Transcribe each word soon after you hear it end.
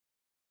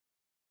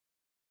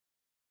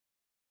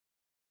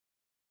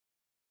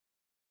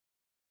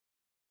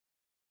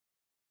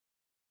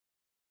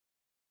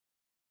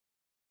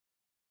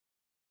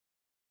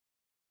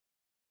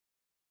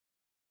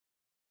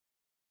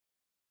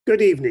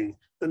Good evening,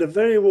 and a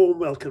very warm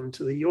welcome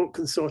to the York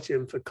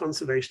Consortium for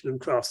Conservation and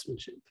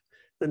Craftsmanship,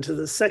 and to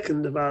the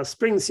second of our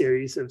spring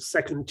series of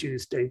Second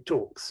Tuesday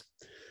talks.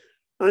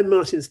 I'm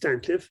Martin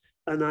Stancliffe,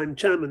 and I'm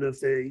chairman of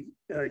the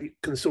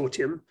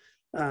consortium,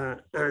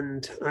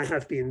 and I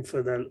have been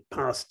for the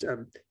past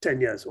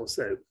 10 years or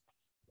so.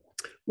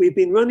 We've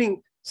been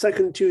running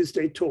Second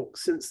Tuesday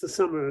talks since the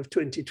summer of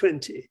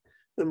 2020,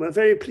 and we're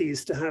very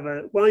pleased to have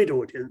a wide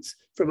audience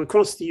from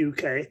across the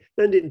UK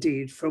and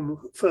indeed from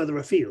further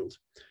afield.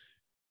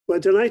 We're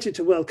delighted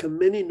to welcome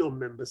many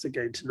non-members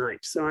again tonight,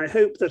 so I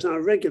hope that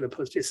our regular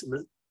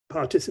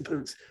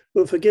participants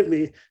will forgive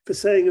me for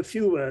saying a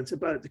few words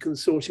about the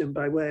consortium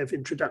by way of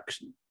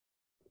introduction.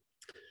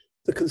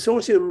 The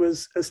consortium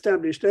was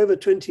established over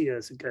 20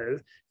 years ago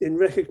in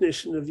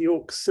recognition of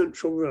York's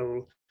central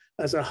role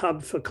as a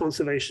hub for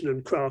conservation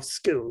and craft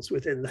skills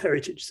within the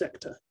heritage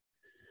sector.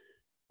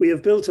 We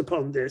have built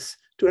upon this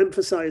to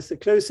emphasize the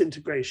close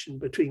integration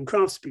between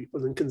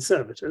craftspeople and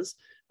conservators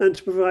and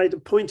to provide a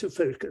point of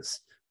focus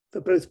for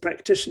both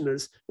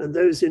practitioners and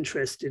those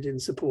interested in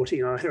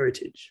supporting our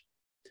heritage.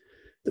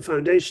 The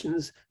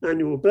Foundation's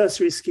annual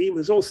bursary scheme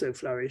has also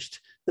flourished,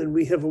 and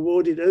we have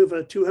awarded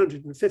over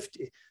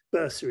 250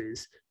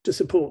 bursaries to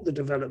support the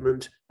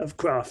development of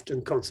craft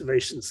and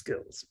conservation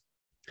skills.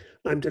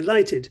 I'm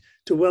delighted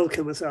to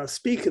welcome as our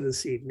speaker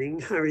this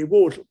evening, Harry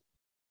Wardle.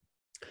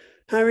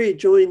 Harry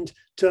joined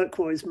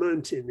Turquoise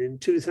Mountain in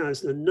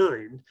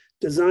 2009,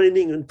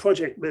 designing and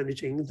project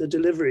managing the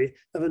delivery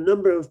of a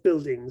number of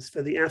buildings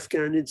for the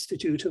Afghan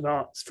Institute of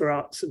Arts for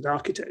Arts and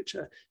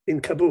Architecture in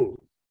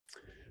Kabul.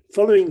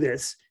 Following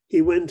this,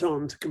 he went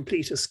on to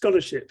complete a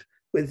scholarship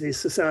with the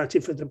Society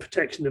for the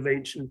Protection of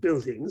Ancient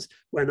Buildings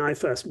when I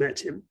first met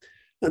him.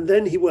 And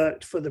then he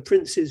worked for the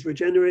Prince's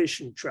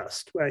Regeneration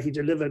Trust, where he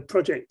delivered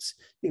projects,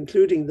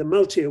 including the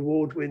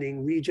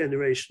multi-award-winning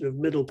regeneration of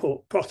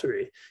Middleport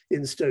pottery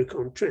in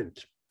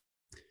Stoke-on-Trent.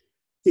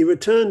 He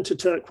returned to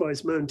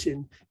Turquoise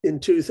Mountain in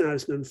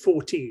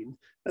 2014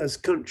 as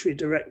country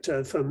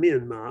director for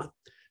Myanmar,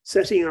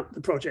 setting up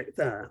the project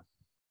there.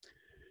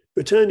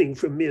 Returning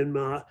from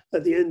Myanmar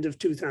at the end of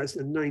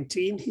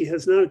 2019, he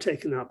has now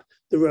taken up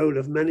the role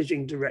of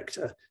managing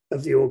director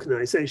of the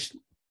organization.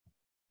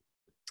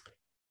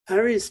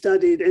 Harry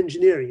studied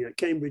engineering at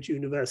Cambridge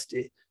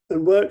University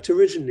and worked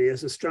originally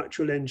as a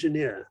structural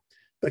engineer,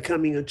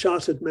 becoming a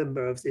chartered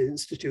member of the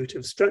Institute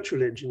of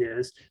Structural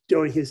Engineers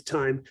during his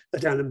time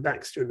at Allen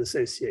Baxter and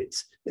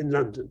Associates in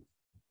London.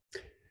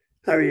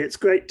 Harry, it's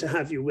great to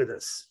have you with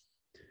us.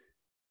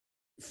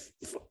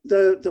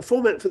 The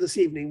format for this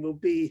evening will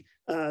be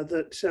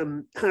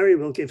that Harry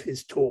will give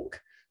his talk,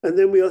 and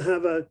then we'll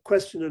have a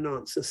question and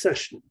answer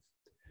session.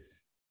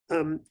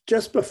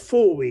 Just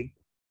before we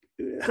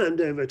hand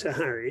over to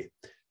Harry,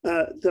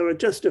 there are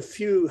just a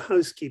few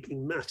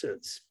housekeeping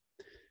matters.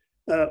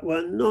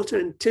 We're not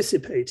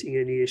anticipating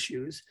any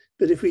issues,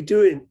 but if we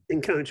do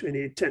encounter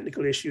any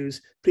technical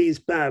issues, please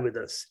bear with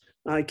us.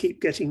 I keep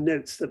getting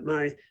notes that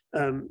my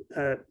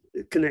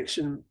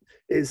connection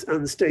is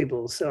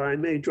unstable, so I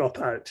may drop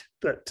out,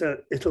 but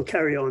it'll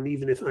carry on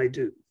even if I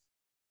do.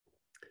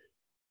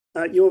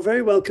 You're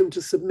very welcome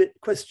to submit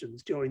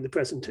questions during the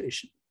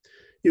presentation.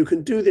 You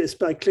can do this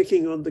by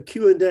clicking on the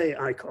Q&A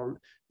icon,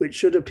 which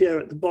should appear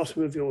at the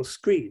bottom of your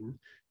screen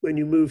when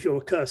you move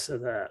your cursor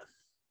there.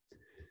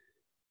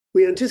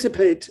 We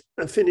anticipate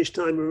a finish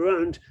time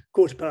around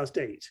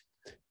 8:15,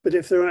 but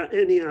if there are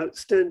any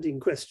outstanding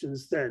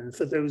questions then,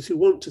 for those who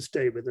want to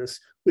stay with us,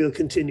 we'll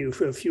continue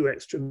for a few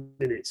extra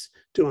minutes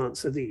to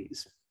answer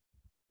these.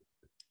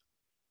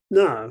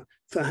 Now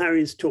for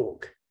Harry's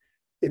talk,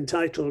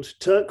 entitled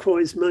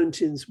Turquoise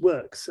Mountain's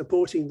Work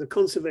Supporting the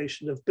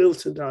Conservation of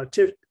Built and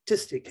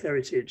Artistic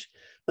Heritage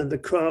and the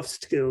Craft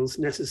Skills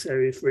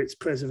Necessary for its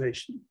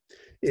Preservation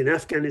in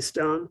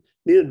Afghanistan,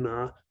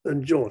 Myanmar,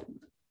 and Jordan.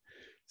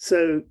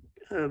 So,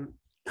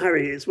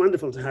 Harry, it's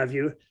wonderful to have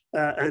you,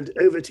 and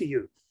over to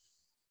you.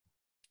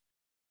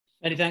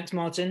 Many thanks,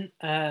 Martin.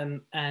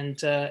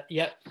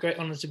 Yeah, great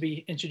honor to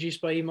be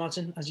introduced by you,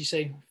 Martin. As you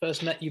say,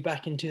 first met you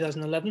back in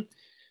 2011.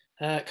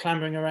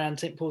 Clambering around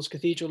St. Paul's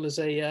Cathedral as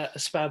a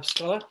SPAB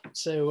scholar.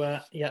 So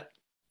yeah,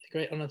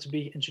 great honour to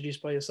be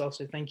introduced by yourself,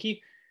 so thank you.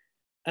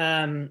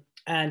 And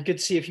good to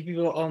see a few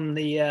people on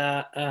the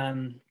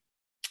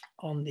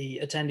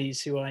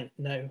attendees who I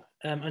know.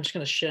 I'm just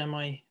going to share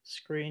my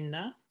screen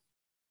now.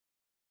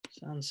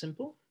 Sounds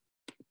simple.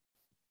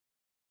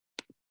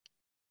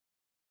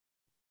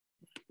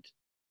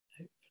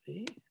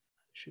 Hopefully that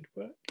should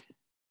work.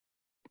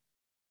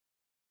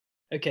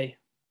 Okay,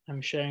 I'm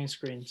sharing a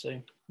screen, so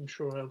I'm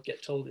sure I'll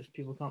get told if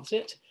people can't see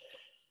it.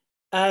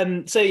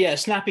 So yeah,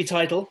 snappy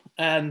title,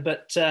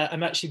 but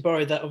I'm actually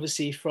borrowed that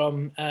obviously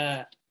from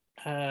the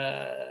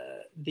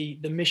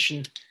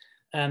mission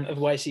of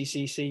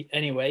YCCC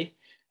anyway.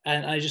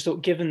 And I just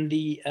thought, given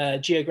the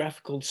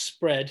geographical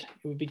spread,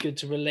 it would be good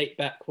to relate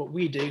back what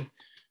we do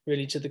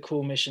really to the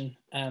core mission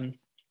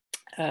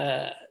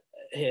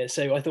here.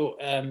 So I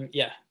thought,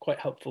 yeah, quite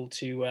helpful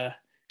to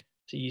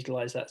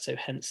utilize that. So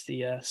hence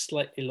the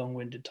slightly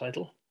long-winded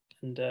title,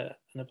 and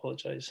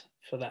apologize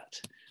for that.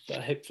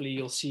 but hopefully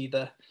you'll see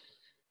the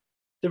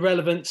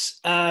relevance.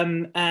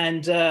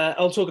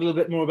 I'll talk a little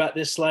bit more about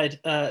this slide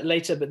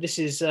later, but this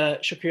is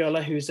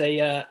Shukriola, who's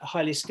a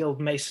highly skilled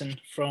mason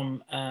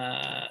from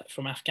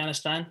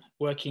Afghanistan,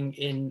 working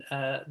in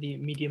the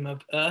medium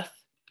of earth.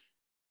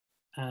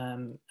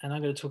 And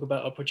I'm going to talk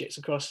about our projects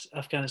across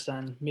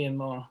Afghanistan,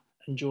 Myanmar,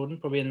 and Jordan,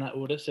 probably in that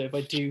order. So if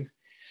I do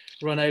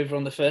run over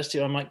on the first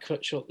two, I might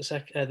cut short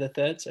the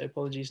third, so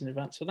apologies in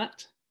advance for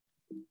that.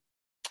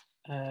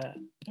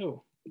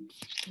 Oh,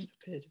 it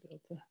appeared a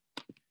bit there.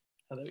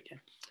 Oh, there we go.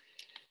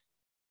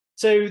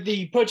 So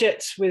the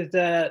project with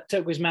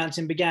Turquoise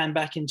Mountain began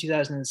back in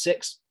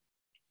 2006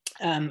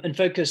 and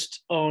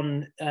focused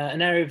on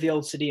an area of the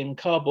old city in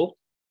Kabul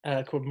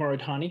called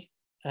Moradhani,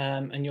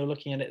 and you're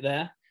looking at it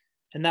there.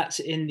 And that's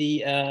in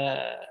the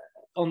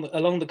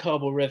along the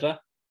Kabul River,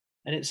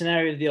 and it's an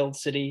area of the old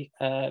city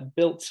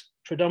built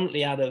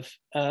predominantly out of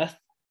earth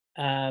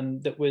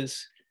that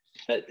was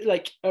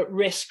like at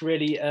risk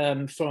really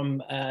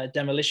from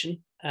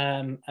demolition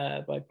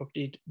by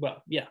property.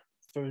 Well, yeah,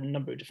 for a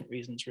number of different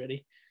reasons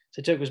really.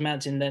 So Turquoise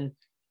Mountain then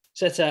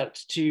set out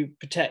to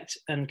protect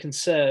and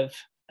conserve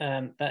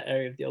that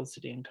area of the old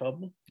city in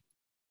Kabul.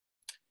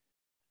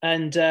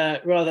 And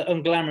rather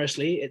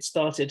unglamorously, it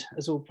started,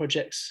 as all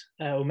projects,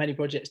 or many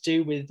projects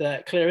do, with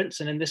clearance,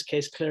 and in this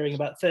case, clearing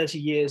about 30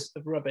 years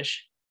of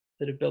rubbish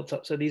that had built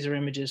up. So these are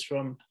images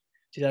from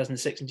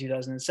 2006 and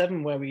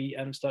 2007, where we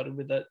started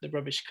with the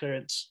rubbish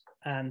clearance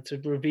and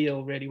to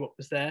reveal really what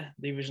was there,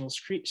 the original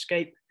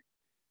streetscape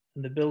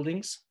and the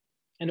buildings.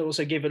 And it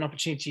also gave an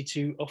opportunity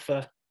to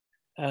offer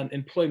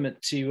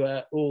employment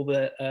to all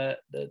the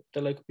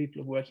local people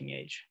of working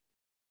age.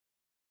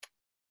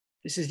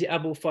 This is the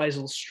Abul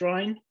Faisal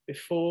Shrine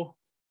before,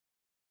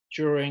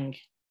 during,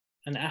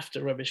 and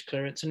after rubbish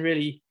clearance. And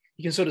really,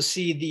 you can sort of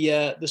see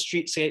the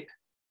streetscape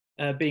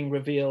being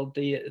revealed,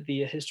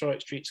 the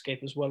historic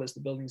streetscape, as well as the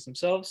buildings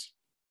themselves.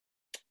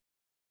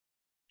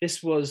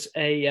 This was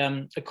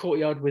a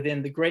courtyard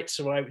within the Great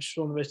Sarai, which is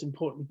one of the most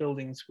important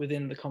buildings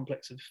within the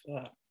complex of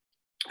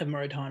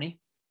Moradhani.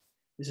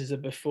 This is a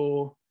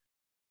before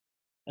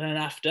and an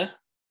after.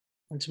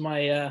 And to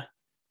my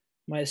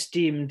my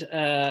esteemed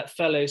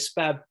fellow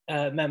SPAB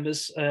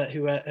members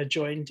who are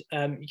joined,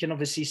 you can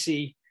obviously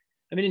see,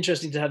 I mean,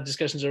 interesting to have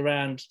discussions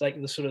around like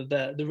the sort of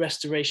the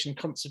restoration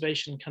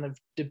conservation kind of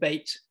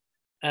debate.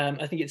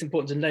 I think it's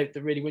important to note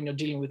that really when you're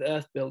dealing with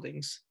earth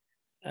buildings,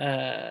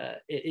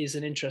 it is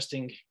an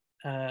interesting,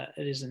 a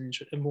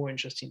more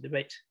interesting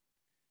debate.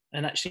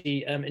 And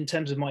actually, in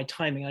terms of my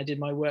timing, I did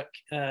my work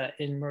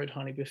in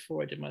Moradhani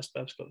before I did my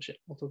SPAB scholarship.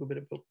 I'll talk a bit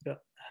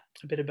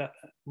about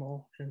that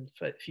more in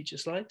future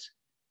slides.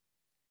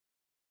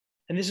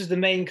 And this is the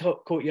main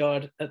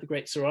courtyard at the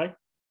Great Sarai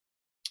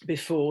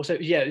before. So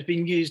yeah, it was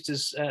being used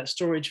as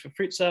storage for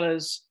fruit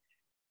sellers,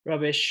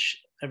 rubbish,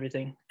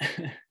 everything.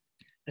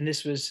 And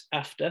this was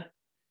after.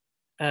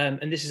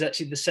 And this is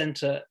actually the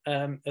center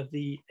of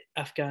the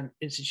Afghan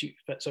Institute,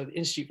 the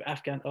Institute for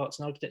Afghan Arts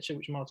and Architecture,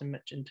 which Martin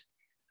mentioned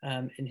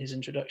in his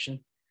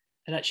introduction.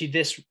 And actually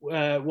this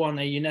won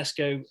a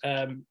UNESCO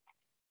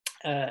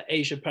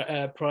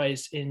Asia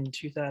Prize in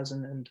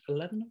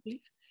 2011, I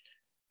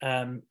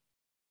believe.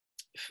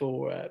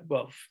 For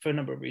a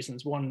number of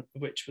reasons, one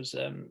of which was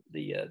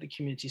the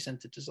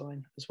community-centered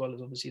design, as well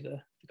as obviously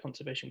the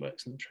conservation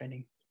works and the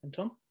training went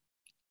on.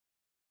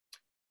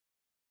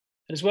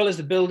 And as well as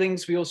the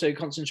buildings, we also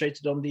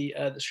concentrated on the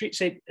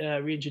streetscape,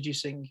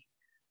 reintroducing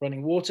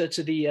running water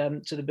to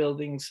the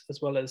buildings, as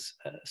well as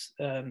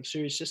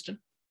sewage system.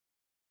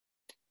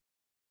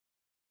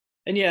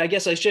 And yeah, I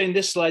guess I've shown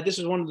this slide. This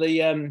was one of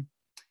the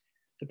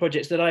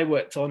projects that I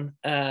worked on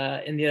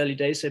in the early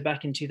days, so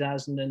back in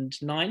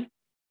 2009.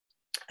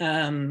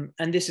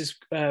 And this is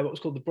what was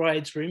called the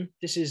bride's room.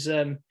 This is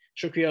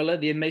Shukriola,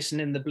 the mason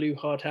in the blue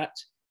hard hat.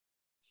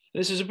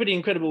 This is a pretty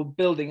incredible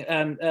building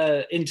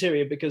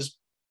interior, because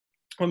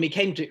when we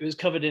came to it, it was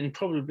covered in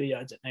probably,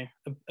 I don't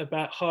know,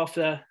 about half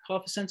a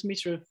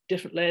centimeter of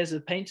different layers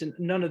of paint, and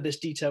none of this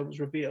detail was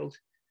revealed.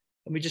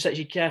 And we just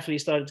actually carefully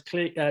started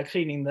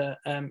cleaning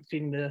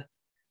the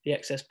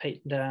excess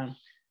paint down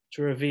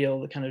to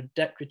reveal the kind of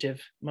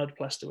decorative mud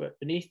plasterwork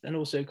beneath, and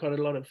also quite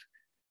a lot of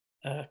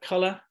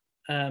color.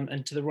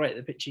 And to the right of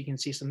the picture, you can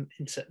see some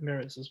inset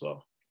mirrors as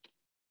well.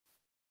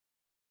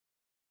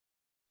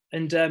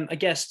 And I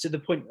guess to the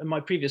point, my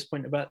previous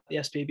point about the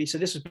SPAB, so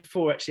this was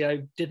before actually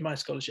I did my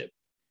scholarship.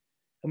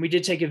 And we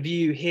did take a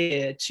view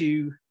here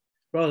to,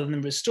 rather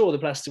than restore the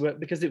plasterwork,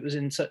 because it was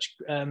in such,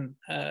 well,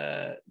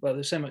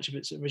 there's so much of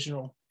its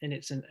original, in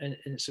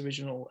its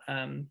original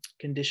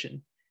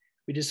condition.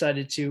 We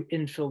decided to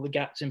infill the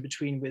gaps in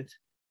between with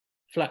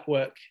flat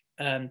work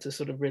to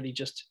sort of really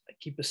just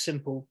keep a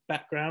simple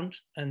background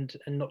and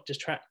not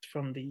distract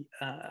from the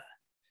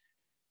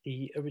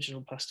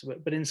original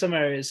plasterwork. But in some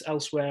areas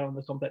elsewhere on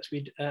the complex,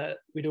 we'd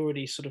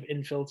already sort of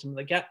infilled some of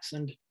the gaps,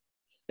 and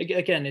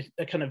again,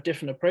 a kind of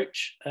different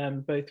approach,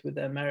 both with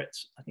their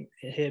merits. I think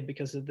here,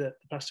 because of the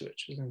plasterwork,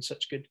 which was in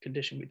such good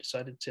condition, we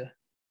decided to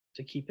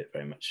keep it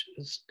very much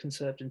as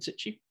conserved in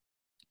situ.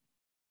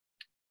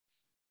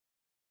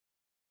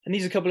 And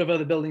these are a couple of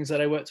other buildings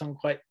that I worked on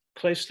quite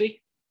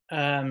closely.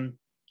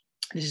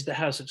 This is the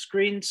House of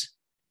Screens.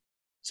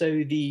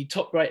 So the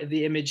top right of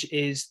the image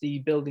is the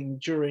building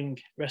during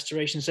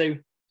restoration. So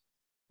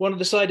one of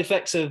the side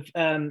effects of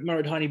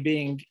Murad Hani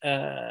being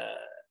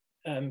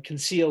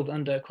concealed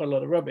under quite a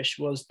lot of rubbish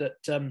was that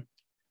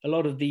a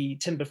lot of the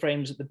timber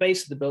frames at the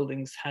base of the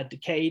buildings had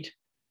decayed,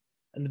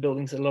 and the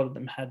buildings, a lot of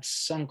them had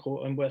sunk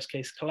or in worst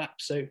case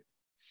collapsed. So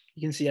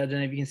you can see, I don't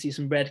know if you can see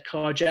some red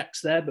car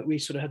jacks there, but we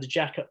sort of had to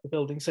jack up the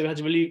building. So we had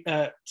to really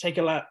take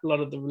a lot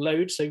of the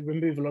load, so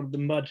remove a lot of the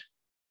mud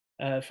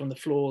from the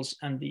floors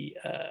and the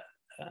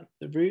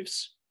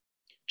roofs,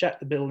 jack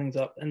the buildings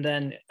up, and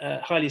then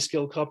highly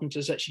skilled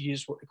carpenters actually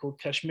used what they call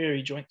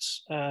Kashmiri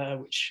joints,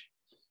 which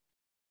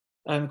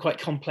quite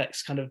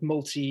complex kind of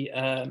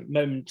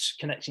multi-moment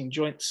connecting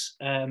joints,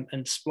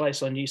 and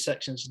splice on new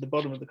sections at the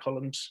bottom of the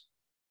columns,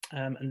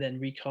 and then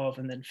recarve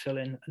and then fill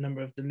in a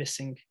number of the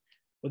missing,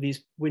 or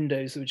these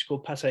windows which are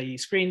called patay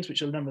screens,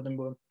 which a number of them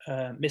were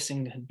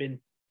missing, had been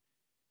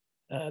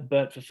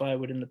burnt for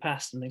firewood in the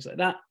past and things like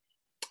that.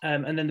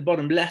 And then the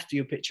bottom left of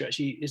your picture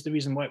actually is the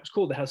reason why it was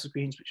called the House of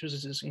Screens, which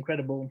was this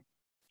incredible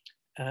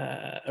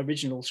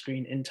original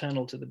screen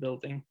internal to the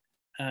building,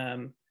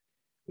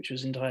 which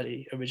was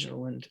entirely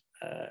original and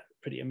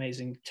pretty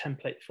amazing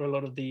template for a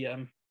lot of the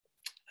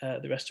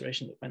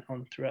restoration that went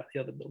on throughout the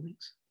other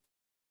buildings.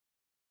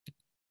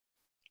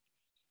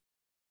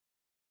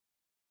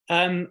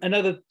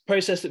 Another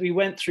process that we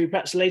went through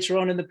perhaps later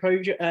on in the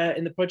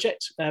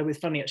project with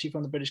funding actually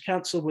from the British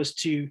Council was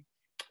to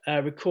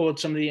record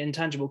some of the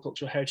intangible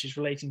cultural heritage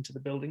relating to the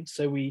building.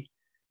 So we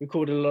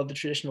recorded a lot of the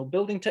traditional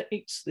building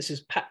techniques. This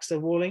is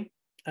Paxter walling,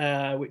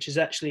 which is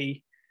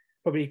actually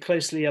probably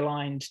closely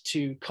aligned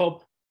to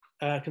cob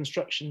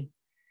construction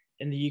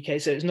in the UK.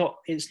 So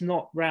it's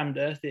not rammed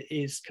earth, it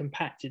is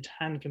compacted,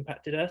 hand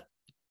compacted earth.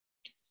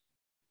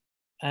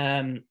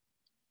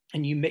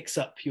 And you mix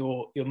up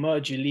your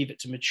mud, you leave it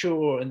to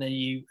mature, and then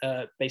you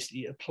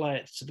basically apply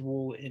it to the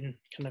wall in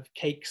kind of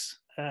cakes,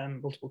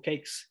 multiple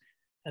cakes,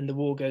 and the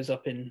wall goes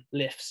up in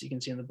lifts. You can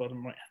see on the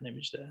bottom right-hand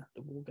image there,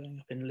 the wall going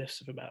up in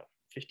lifts of about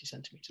 50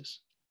 centimeters.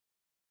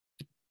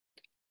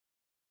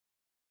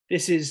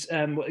 This is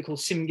what they call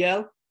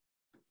simgel,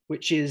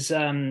 which is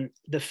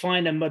the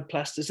finer mud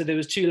plaster. So there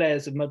was 2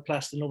 layers of mud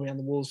plaster normally on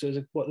the walls. There was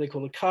what they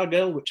call a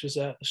kargel, which was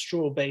a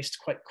straw-based,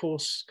 quite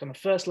coarse kind of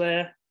first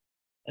layer.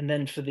 And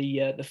then for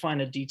the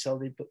finer detail,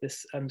 they put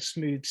this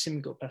smooth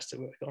simgel plaster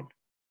work on,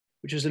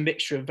 which was a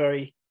mixture of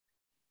very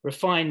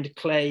refined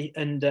clay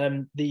and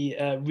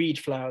the reed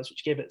flowers,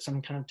 which gave it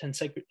some kind of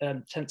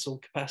tensile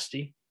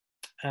capacity.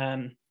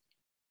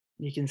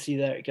 You can see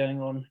there it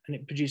going on, and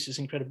it produces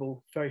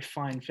incredible, very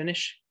fine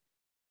finish.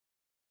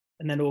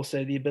 And then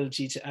also the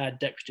ability to add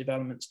decorative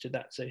elements to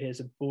that. So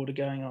here's a border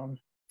going on,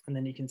 and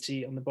then you can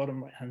see on the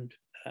bottom right-hand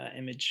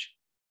image,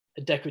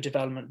 a decorative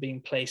element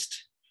being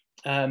placed.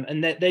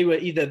 And they were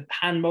either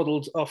hand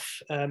modeled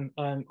off on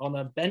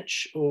a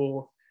bench,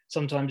 or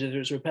sometimes if there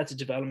was a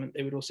repetitive element,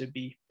 they would also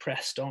be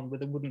pressed on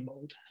with a wooden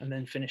mold and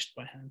then finished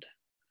by hand.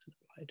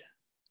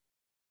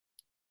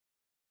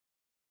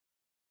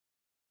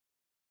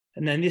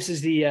 And then this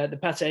is the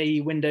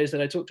patay windows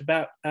that I talked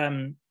about,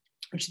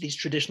 which are these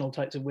traditional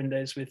types of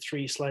windows with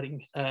 3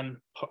 sliding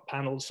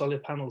panels,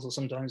 solid panels, or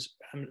sometimes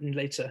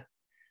later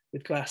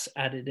with glass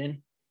added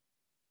in.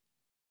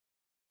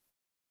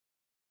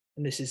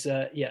 And this is,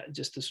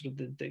 just the sort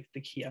of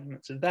the key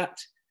elements of that.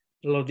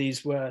 A lot of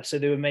these were, so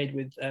they were made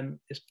with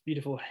this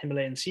beautiful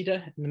Himalayan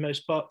cedar in the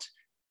most part,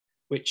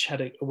 which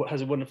has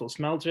a wonderful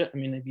smell to it. I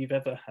mean, if you've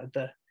ever had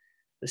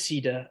the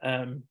cedar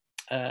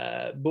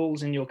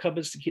balls in your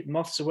cupboards to keep the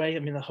moths away, I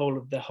mean, the whole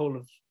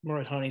of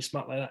Murad Hani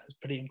smelt like that. Is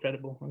pretty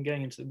incredible. And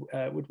going into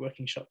the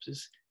woodworking shops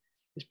is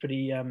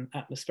pretty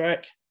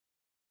atmospheric.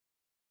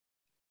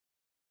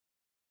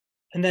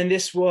 And then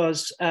this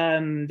was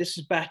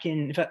back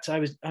in fact,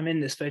 I'm in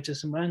this photo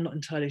somewhere, I'm not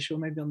entirely sure,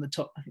 maybe on the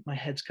top, I think my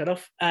head's cut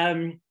off.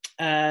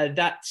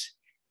 That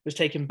was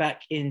taken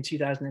back in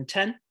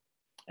 2010,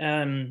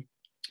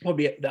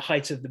 probably at the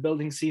height of the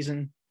building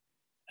season,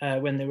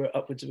 when there were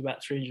upwards of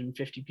about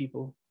 350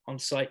 people on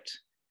site,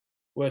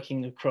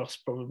 working across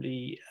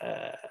probably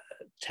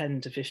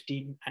 10 to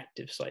 15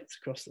 active sites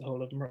across the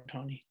whole of Murad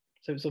Hani.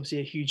 So it's obviously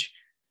a huge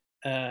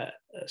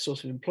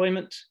source of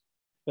employment,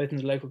 both in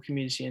the local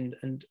community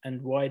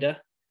and wider,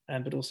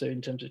 but also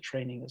in terms of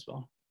training as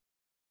well.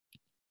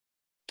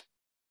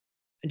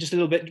 And just a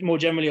little bit more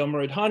generally on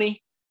Murad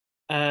Hani,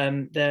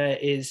 there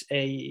is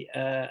a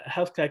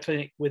healthcare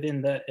clinic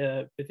within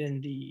the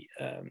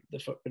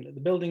footprint of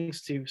the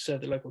buildings to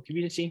serve the local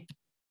community,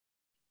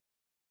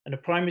 and a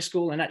primary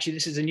school. And actually,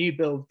 this is a new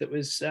build that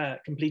was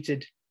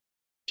completed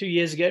 2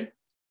 years ago.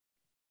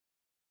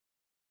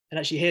 And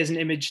actually, here's an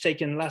image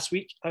taken last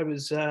week. I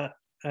was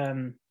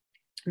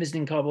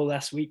visiting Kabul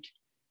last week,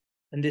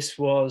 and this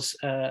was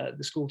the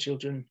school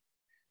children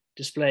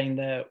displaying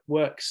their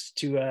works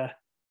to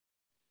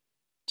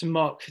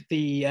mark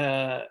the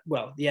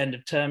end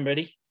of term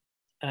really.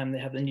 They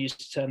have the new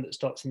term that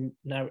starts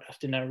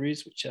after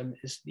Nowruz, which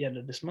is the end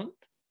of this month.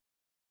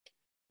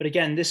 But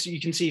again, this,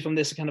 you can see from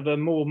this, kind of a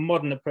more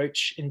modern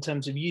approach in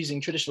terms of using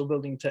traditional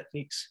building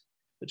techniques,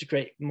 but to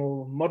create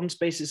more modern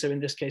spaces. So in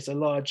this case, a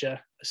larger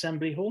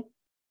assembly hall,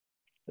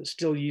 but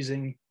still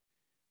using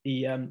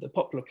the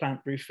poplar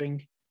plant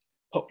roofing,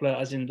 poplar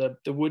as in the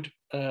wood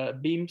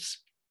beams,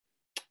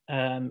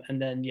 and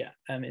then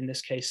in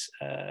this case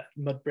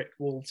mud brick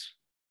walls,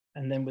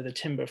 and then with a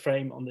timber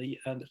frame on the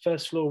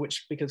first floor,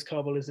 which, because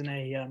Kabul is in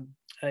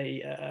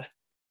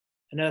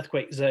an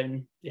earthquake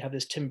zone, you have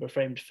this timber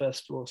framed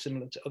first floor,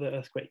 similar to other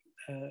earthquake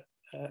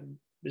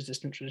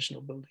resistant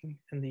traditional building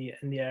in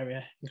the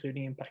area,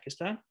 including in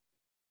Pakistan.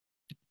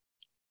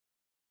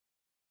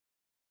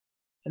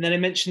 And then I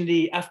mentioned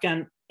the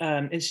Afghan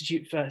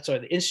Institute for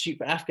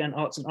Afghan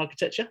Arts and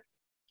Architecture,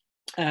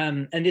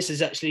 and this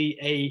is actually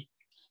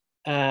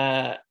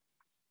a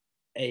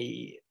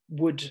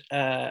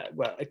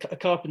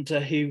carpenter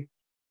who,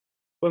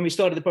 when we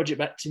started the project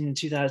back in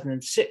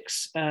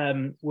 2006,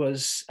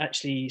 was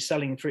actually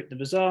selling fruit at the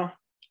bazaar,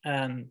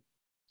 and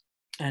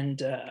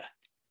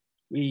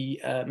we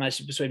managed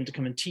to persuade him to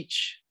come and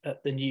teach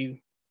at the new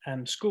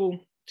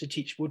school to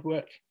teach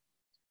woodwork.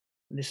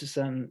 And this is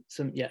some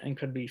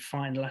incredibly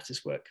fine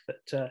lattice work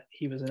that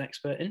he was an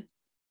expert in.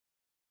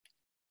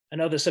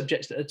 And other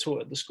subjects that are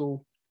taught at the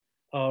school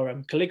are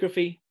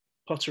calligraphy,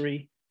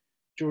 pottery,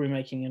 jewelry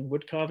making, and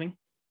wood carving.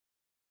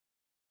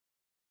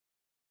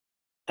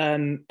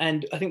 And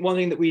I think one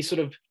thing that we sort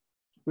of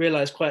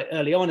realized quite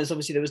early on is,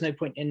 obviously there was no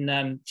point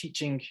in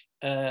teaching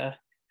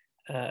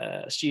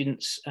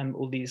students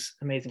all these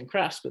amazing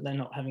crafts, but they're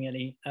not having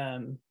any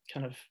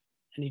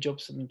any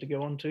jobs for them to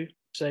go on to.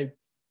 So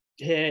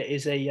here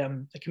is a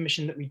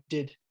commission that we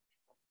did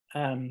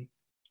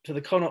for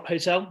the Connaught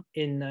Hotel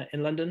in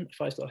London,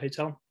 a 5-star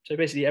hotel. So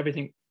basically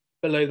everything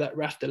below that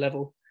rafter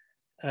level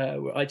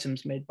were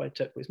items made by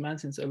Turquoise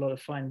Mountain, so a lot of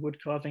fine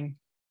wood carving.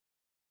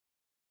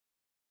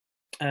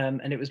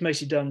 And it was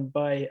mostly done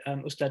by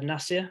Ustad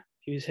Nasir,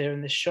 who's here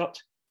in this shot.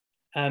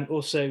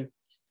 Also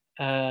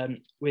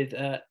with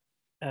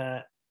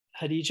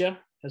Hadija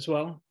as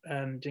well,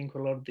 doing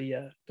quite a lot of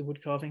the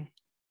wood carving.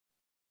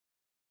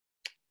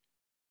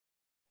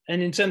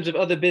 And in terms of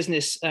other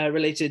business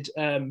related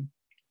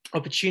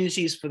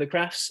opportunities for the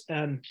crafts,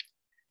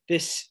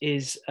 this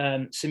is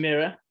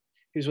Samira,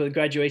 who's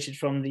graduated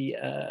from the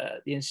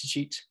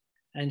institute,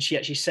 and she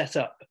actually set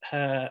up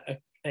a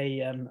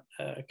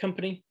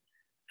company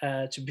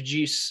to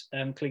produce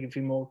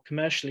calligraphy more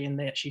commercially,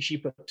 and she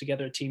put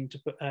together a team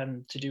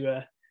to do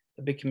a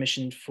big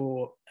commission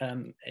for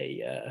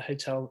a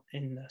hotel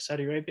in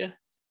Saudi Arabia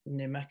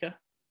near Mecca.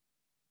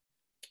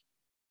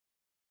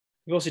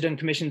 We've also done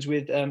commissions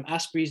with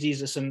Aspreys.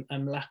 These are some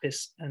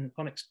lapis and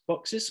onyx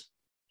boxes,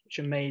 which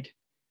are made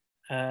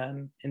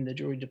in the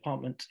jewelry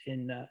department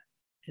in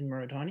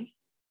Moradhani.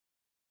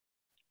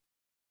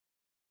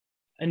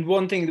 And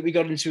one thing that we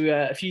got into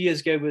a few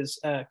years ago was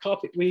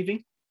carpet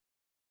weaving.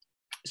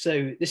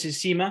 So this is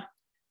Seema.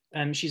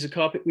 She's a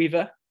carpet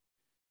weaver,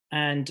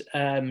 and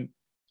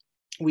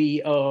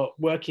we are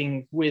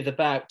working with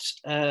about,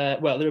 there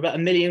are about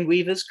 1 million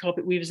weavers,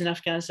 carpet weavers in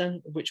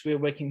Afghanistan, of which we're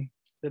working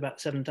with about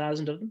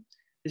 7,000 of them.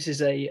 This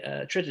is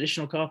a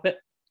traditional carpet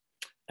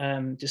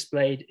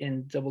displayed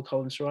in Double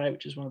Column Sarai,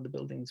 which is one of the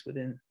buildings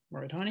within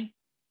Moradhani.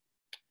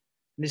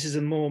 This is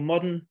a more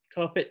modern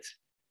carpet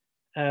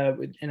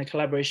in a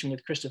collaboration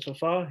with Christopher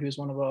Farr, who is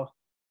one of our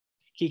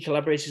key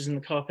collaborators in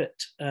the carpet,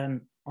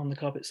 on the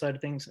carpet side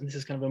of things. And this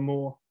is kind of a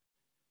more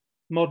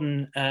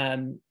modern,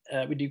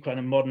 we do quite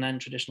a modern and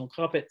traditional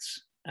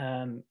carpets.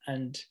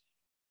 And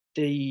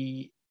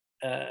the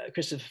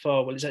Christopher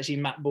Farr, well, it's actually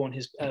Matt Bourne,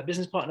 his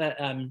business partner,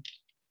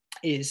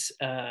 is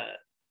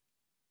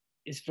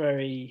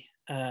very,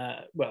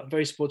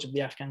 very supportive of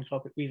the Afghan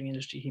carpet weaving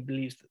industry. He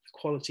believes that the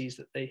qualities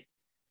that they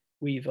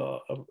weave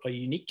are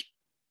unique.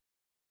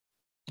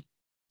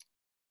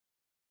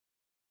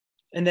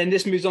 And then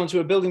this moves on to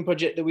a building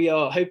project that we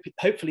are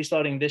hopefully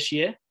starting this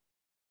year.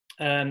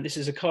 This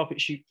is a carpet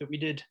shoot that we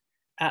did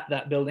at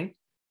that building.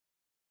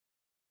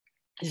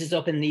 This is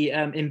up in the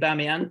in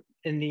Bamiyan,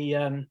 in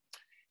the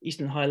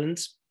Eastern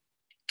Highlands,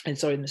 in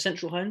the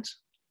Central Highlands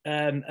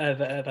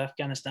of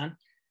Afghanistan.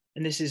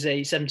 And this is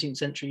a 17th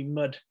century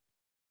mud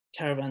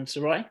caravan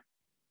sarai,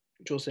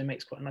 which also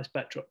makes quite a nice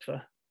backdrop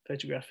for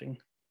photographing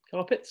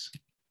carpets.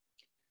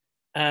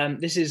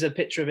 This is a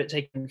picture of it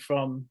taken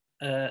from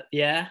the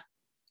air.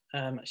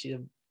 Actually,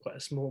 quite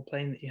a small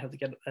plane that you have to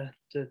get up there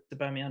to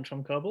Bamiyan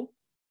from Kabul.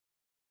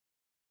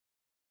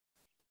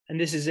 And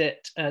this is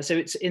it. So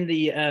it's in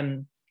the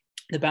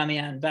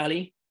Bamiyan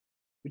Valley,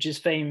 which is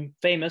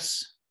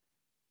famous.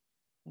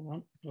 Hang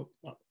on.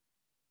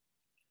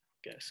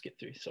 Okay, skip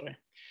through. Sorry.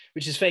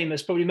 Which is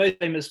famous, probably most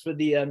famous for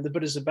the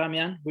Buddhas of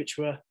Bamiyan, which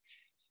were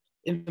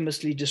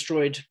infamously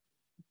destroyed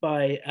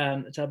by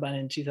the Taliban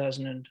in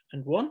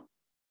 2001.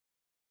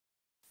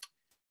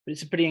 But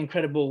it's a pretty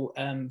incredible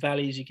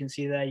valley, as you can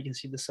see there. You can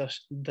see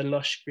the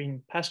lush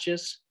green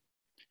pastures.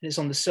 And it's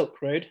on the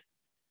Silk Road,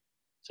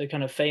 so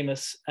kind of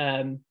famous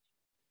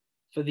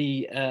for to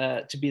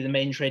be the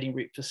main trading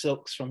route for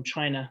silks from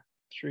China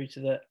through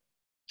to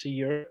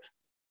Europe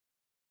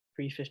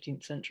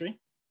pre-15th century.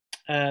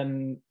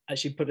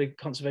 Actually put a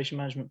conservation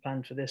management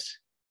plan for this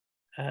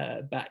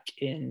back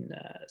in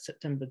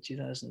September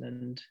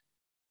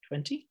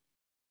 2020.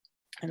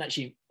 And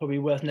actually probably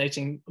worth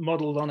noting,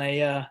 modeled on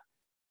a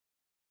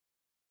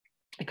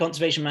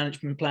conservation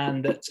management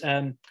plan that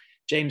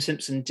James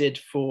Simpson did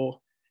for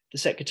the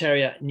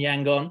Secretariat in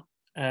Yangon.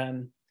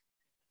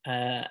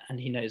 And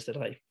he knows that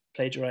I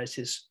plagiarized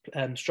his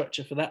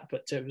structure for that,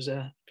 but it was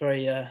a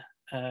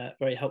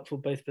very helpful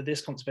both for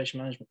this conservation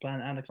management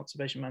plan and a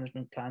conservation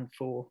management plan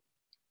for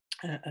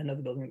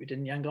another building that we did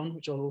in Yangon,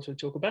 which I'll also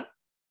talk about.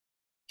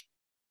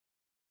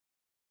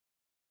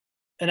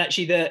 And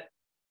actually the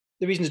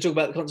reason to talk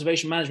about the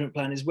conservation management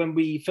plan is when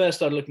we first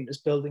started looking at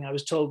this building, I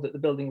was told that the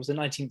building was a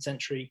 19th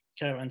century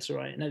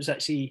caravanserai. And it was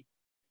actually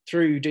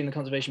through doing the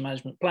conservation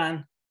management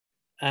plan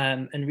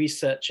and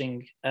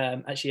researching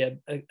actually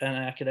an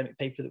academic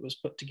paper that was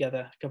put together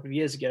a couple of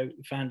years ago,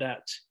 we found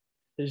out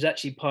it was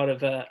actually part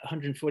of a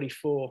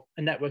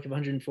network of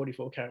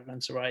 144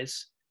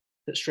 caravanserais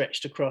that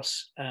stretched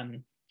across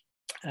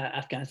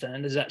Afghanistan.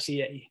 And there's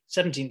actually a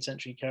 17th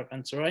century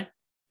caravanserai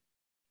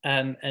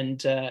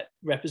and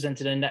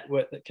represented a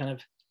network that kind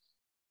of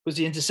was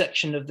the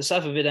intersection of the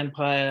Safavid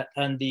Empire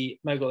and the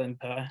Mughal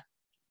Empire.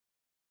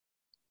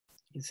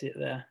 You can see it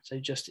there. So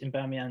just in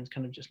Bamiyan,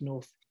 kind of just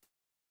north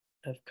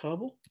of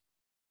Kabul.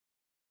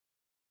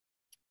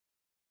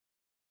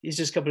 These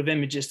are just a couple of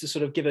images to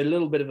sort of give a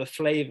little bit of a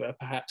flavor,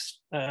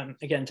 perhaps,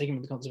 again, taking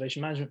with the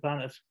conservation management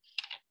plan of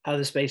how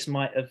the space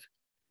might have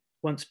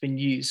once been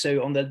used.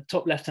 So on the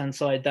top left-hand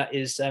side, that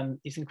is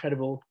these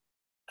incredible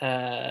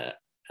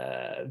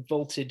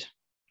vaulted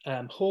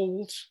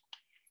halls.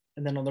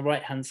 And then on the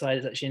right-hand side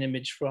is actually an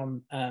image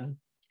from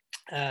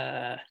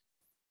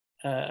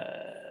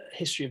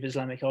History of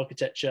Islamic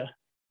Architecture,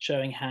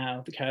 showing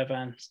how the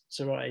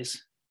caravanserais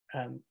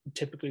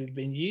typically have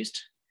been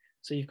used.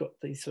 So you've got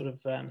these sort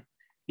of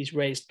these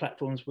raised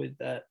platforms with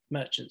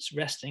merchants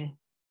resting. And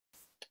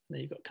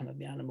then you've got kind of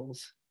the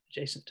animals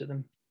adjacent to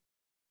them.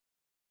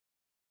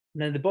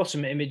 And then the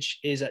bottom image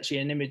is actually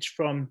an image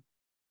from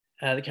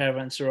the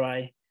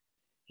caravanserai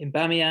in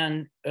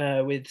Bamiyan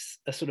with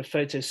a sort of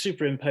photo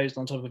superimposed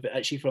on top of it,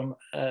 actually from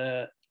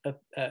a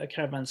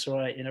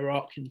caravanserai in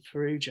Iraq in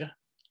Fallujah.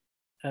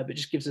 But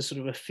just gives us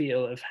sort of a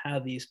feel of how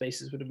these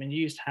spaces would have been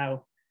used,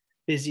 how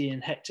busy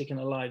and hectic and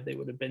alive they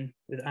would have been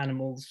with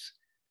animals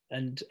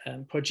and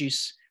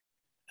produce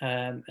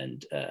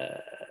and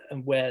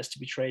wares to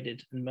be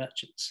traded and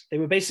merchants. They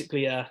were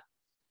basically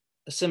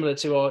similar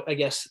to, I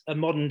guess, a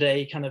modern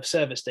day kind of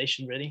service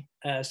station, really.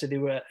 So they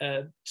were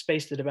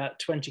spaced at about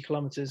 20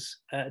 kilometers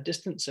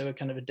distance, so a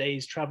kind of a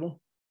day's travel.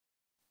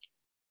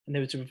 And they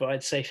were to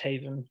provide safe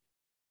haven,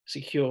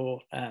 secure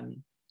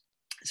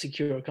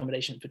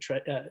accommodation for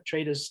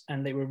traders,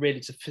 and they were really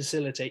to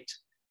facilitate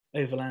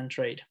overland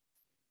trade.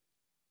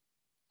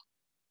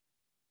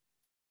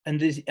 And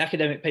this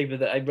academic paper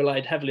that I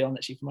relied heavily on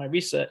actually for my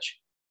research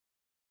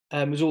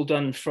was all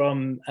done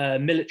from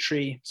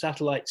military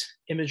satellite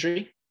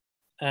imagery.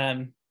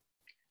 And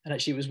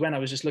actually it was when I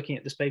was just looking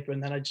at this paper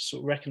and then I just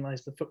sort of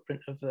recognized the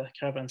footprint of the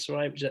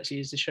caravanserai, which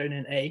actually is shown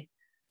in A.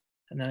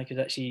 And then I could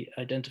actually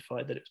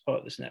identify that it's part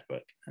of this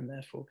network and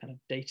therefore kind of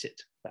date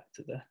it back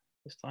to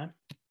this time.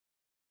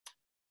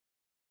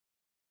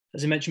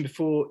 As I mentioned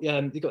before,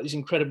 you've got these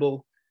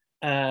incredible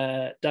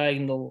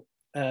diagonal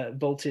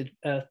vaulted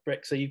earth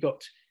bricks. So you've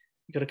got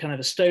a kind of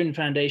a stone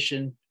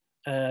foundation,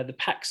 the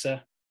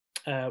Paxa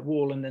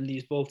wall, and then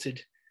these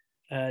vaulted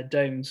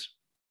domes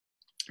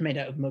made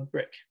out of mud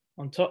brick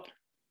on top.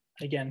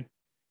 Again,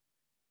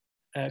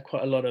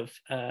 quite a lot of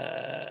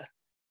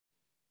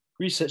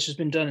research has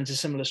been done into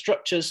similar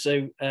structures.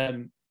 So what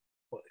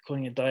they're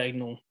calling a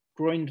diagonal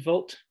groined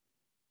vault.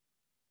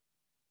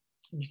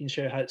 You can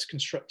show how it's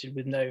constructed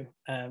with no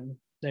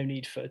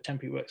need for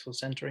temporary works or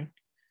centering.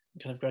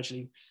 It kind of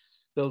gradually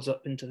builds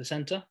up into the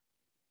center.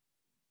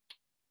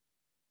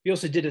 We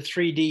also did a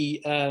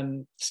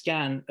 3D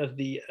scan of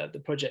the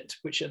project,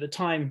 which at the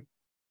time,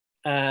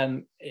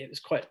 it was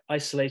quite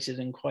isolated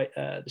and quite,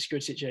 the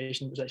security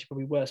situation was actually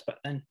probably worse back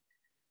then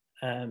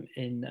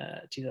in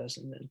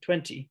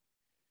 2020.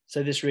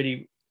 So this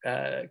really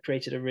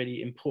created a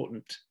really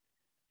important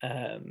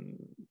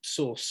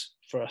source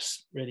for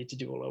us really to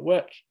do all our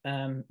work.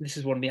 This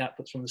is one of the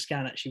outputs from the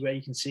scan actually, where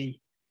you can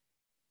see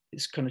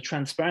this kind of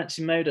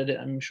transparency mode.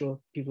 I'm sure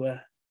people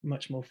are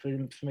much more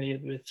familiar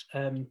with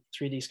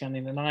 3D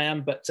scanning than I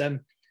am, but it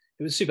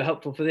was super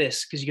helpful for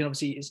this because you can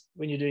obviously,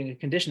 when you're doing a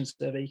condition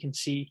survey, you can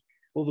see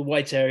all the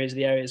white areas,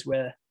 the areas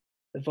where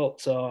the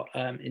vaults are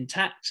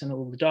intact, and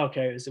all the dark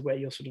areas are where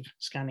you're sort of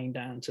scanning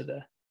down to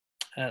the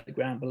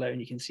ground below,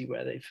 and you can see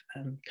where they've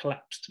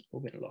collapsed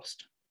or been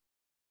lost.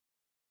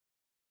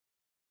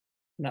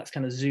 And that's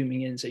kind of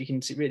zooming in, so you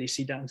can really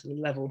see down to the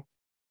level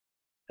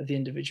of the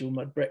individual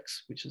mud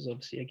bricks, which is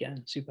obviously,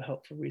 again, super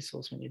helpful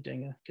resource when you're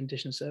doing a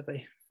condition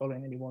survey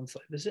following any one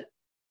site visit.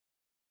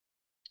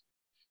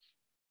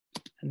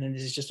 And then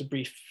this is just a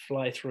brief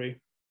fly through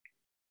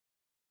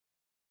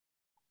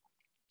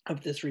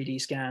of the 3D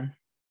scan.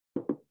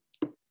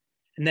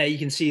 And And there you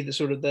can see the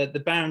sort of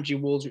the boundary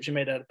walls, which are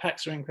made out of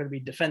packs, are incredibly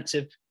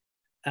defensive,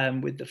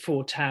 with the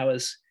 4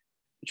 towers,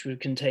 which would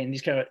contain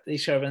these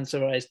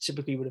caravanserais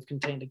typically would have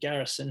contained a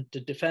garrison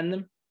to defend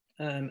them,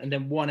 and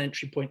then one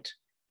entry point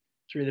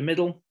through the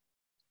middle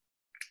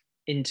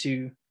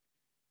into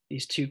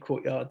these 2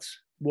 courtyards.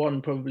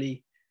 One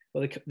probably,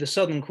 well, the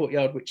southern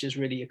courtyard, which is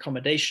really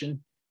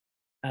accommodation,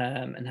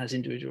 and has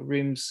individual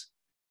rooms,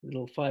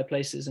 little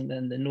fireplaces, and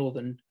then the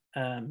northern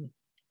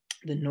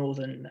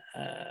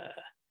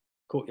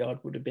courtyard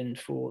would have been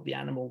for the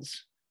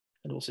animals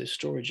and also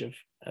storage of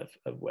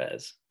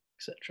wares,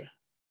 etc.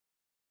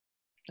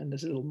 And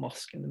there's a little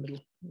mosque in the middle,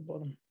 at the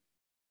bottom.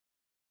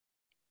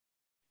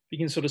 You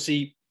can sort of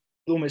see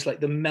almost like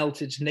the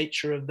melted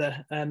nature of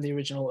the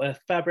original earth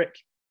fabric.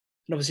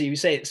 And obviously we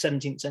say it's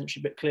 17th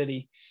century, but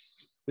clearly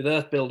with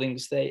earth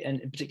buildings,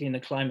 and particularly in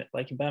a climate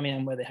like in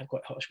Bamiyan, where they have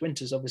quite harsh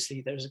winters,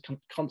 obviously there's a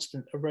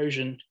constant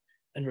erosion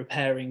and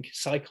repairing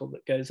cycle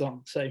that goes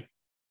on. So it'd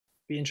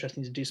be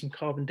interesting to do some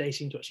carbon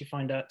dating to actually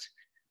find out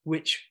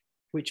which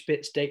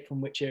bits date from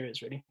which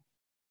eras, really.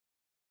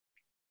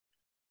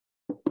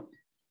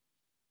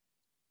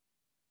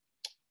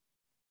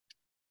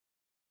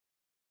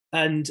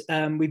 And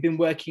we've been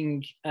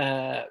working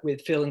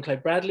with Phil and Claire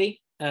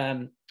Bradley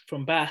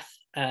from Bath,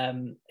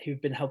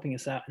 who've been helping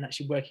us out and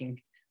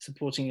actually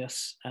supporting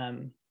us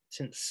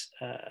since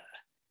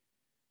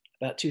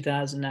about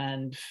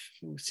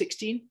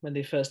 2016, when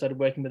they first started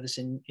working with us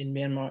in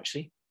Myanmar,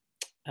 actually.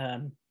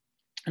 And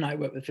I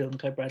worked with Phil and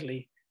Claire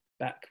Bradley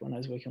back when I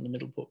was working on the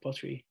Middleport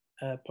pottery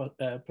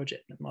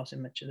project that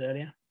Martin mentioned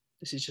earlier.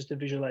 This is just a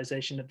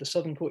visualization of the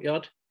southern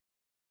courtyard.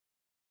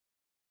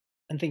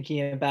 And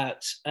thinking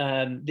about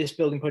this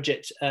building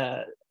project,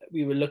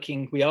 we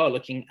are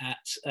looking at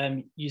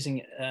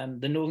using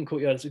the northern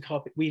courtyard as a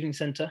carpet weaving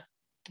center,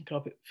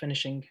 carpet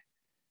finishing,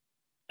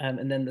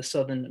 and then the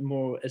southern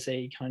more as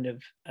a kind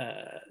of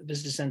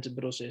visitor center,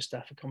 but also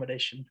staff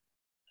accommodation,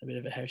 a bit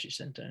of a heritage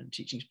center and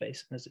teaching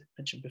space. And as I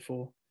mentioned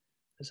before,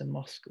 there's a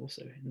mosque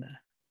also in there.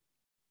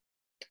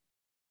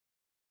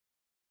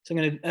 So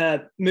I'm going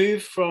to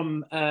move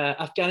from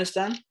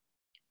Afghanistan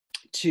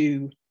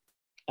to,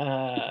 so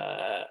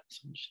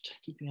I'm just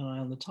keeping an eye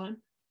on the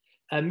time,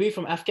 move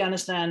from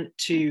Afghanistan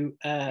to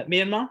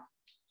Myanmar.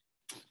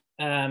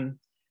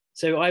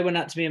 So I went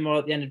out to Myanmar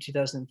at the end of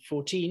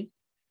 2014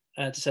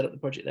 to set up the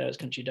project there as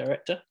country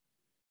director,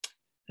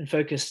 and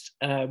focused,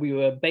 we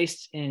were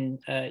based in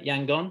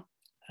Yangon,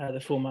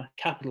 the former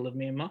capital of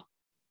Myanmar,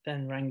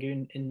 then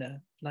Rangoon in the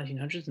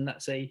 1900s, and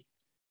that's a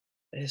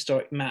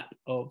historic map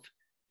of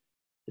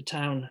the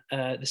town,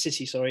 the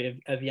city, sorry,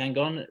 of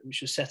Yangon,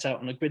 which was set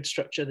out on a grid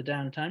structure, the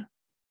downtown.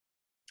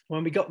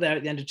 When we got there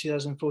at the end of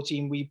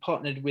 2014, we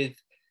partnered with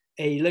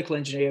a local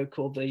NGO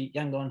called the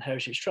Yangon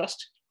Heritage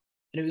Trust.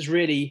 And it was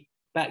really,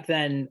 back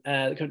then,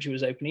 the country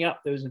was opening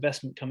up, there was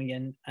investment coming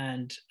in,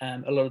 and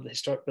a lot of the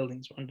historic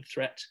buildings were under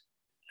threat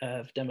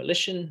of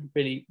demolition,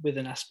 really with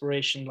an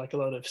aspiration, like a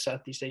lot of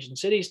Southeast Asian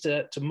cities,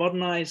 to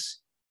modernize.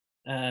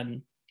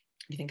 You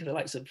think of the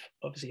likes of,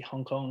 obviously,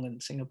 Hong Kong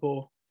and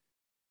Singapore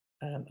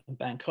and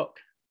Bangkok.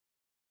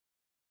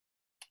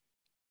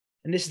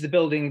 And this is the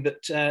building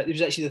that, it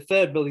was actually the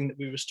third building that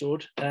we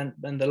restored, and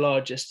the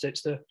largest. So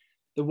it's the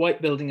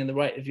white building on the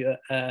right of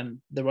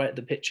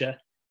the picture,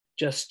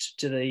 just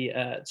to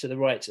the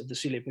right of the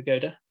Sule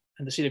Pagoda.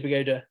 And the Sule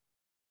Pagoda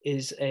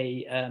is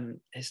a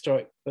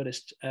historic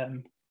Buddhist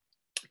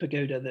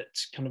pagoda that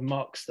kind of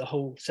marks the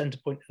whole center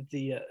point of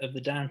the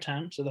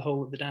downtown. So the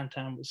whole of the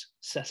downtown was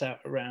set out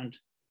around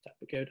that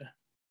pagoda.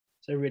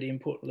 So a really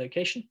important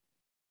location.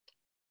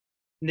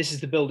 And this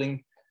is the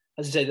building,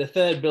 as I say, the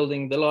third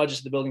building, the largest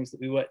of the buildings that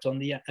we worked on,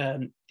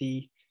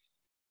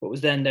 what was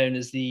then known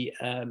as the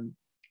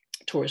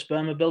Tourist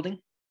Burma building.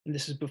 And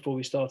this is before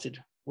we started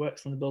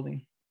works on the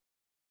building.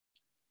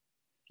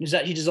 It was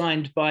actually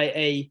designed by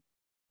a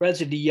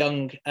relatively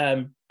young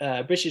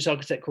British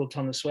architect called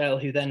Thomas Swale,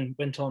 who then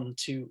went on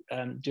to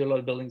do a lot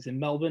of buildings in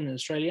Melbourne in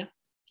Australia.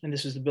 And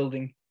this was the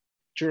building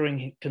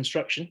during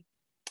construction,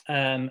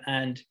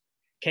 and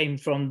came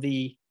from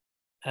the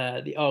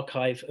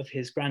archive of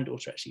his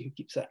granddaughter, actually, who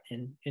keeps that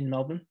in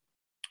Melbourne.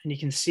 And you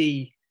can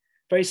see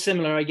very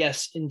similar, I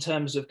guess, in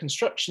terms of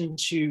construction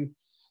to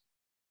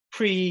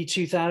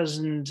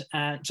pre-2000,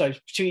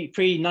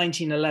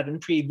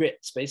 pre-1911,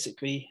 pre-Ritz,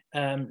 basically,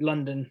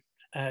 London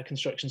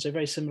construction. So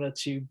very similar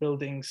to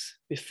buildings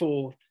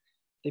before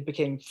they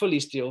became fully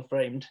steel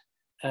framed,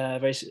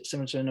 very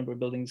similar to a number of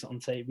buildings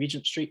on, say,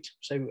 Regent Street.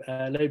 So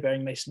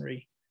load-bearing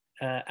masonry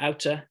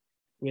outer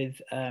with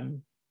a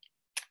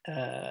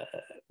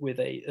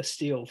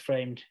steel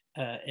framed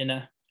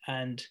inner,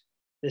 and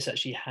this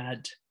actually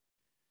had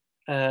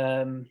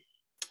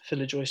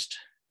filler joist,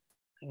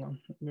 hang on,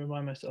 let me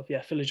remind myself,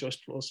 yeah, filler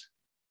joist floors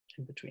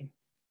in between.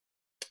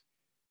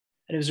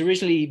 And it was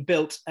originally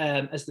built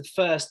as the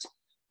first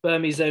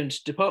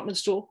Burmese-owned department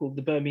store called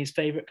the Burmese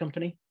Favourite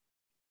Company. It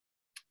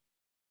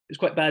was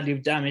quite badly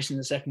damaged in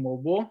the Second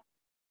World War.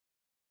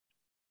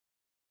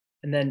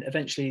 And then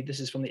eventually, this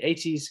is from the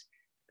 80s,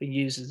 being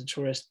used as a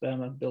tourist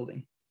Burma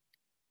building.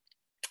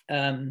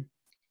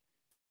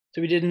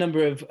 So we did a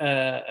number of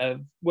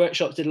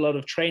workshops, did a lot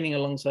of training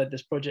alongside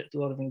this project, a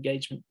lot of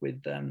engagement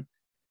with the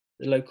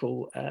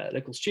local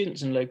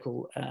students and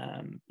local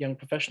young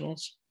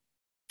professionals.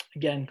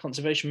 Again,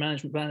 conservation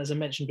management plan, as I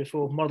mentioned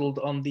before, modeled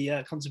on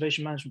the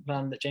conservation management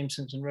plan that James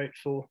Simpson wrote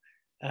for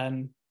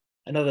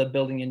another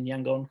building in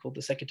Yangon called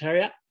the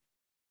Secretariat.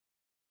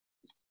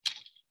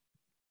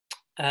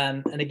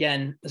 And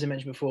again, as I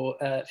mentioned before,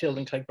 Field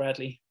and Clegg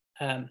Bradley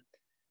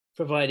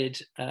provided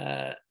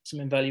some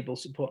invaluable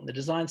support on the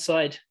design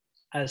side,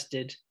 as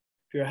did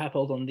Bureau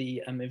Happold on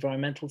the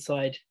environmental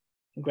side,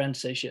 and Grand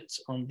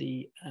Associates on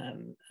the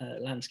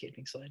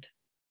landscaping side.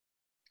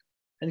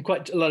 And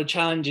quite a lot of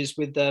challenges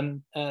with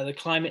the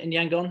climate in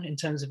Yangon in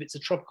terms of it's a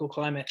tropical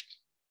climate,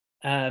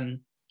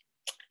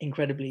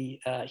 incredibly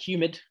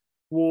humid,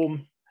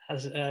 warm,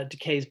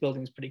 decays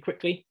buildings pretty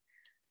quickly.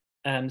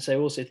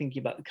 So also thinking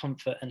about the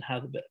comfort and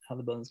how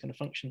the building is going to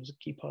function was a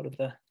key part of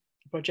the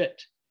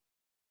project.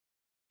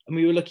 And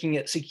we were looking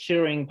at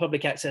securing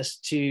public access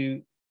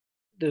to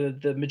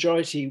the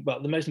majority,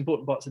 well, the most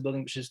important parts of the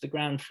building, which is the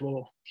ground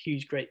floor,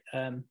 huge, great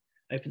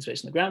open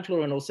space on the ground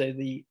floor, and also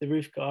the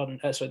roof garden,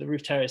 the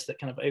roof terrace that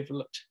kind of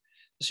overlooked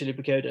the Suli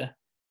Pagoda.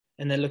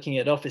 And they're looking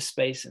at office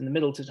space in the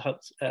middle to help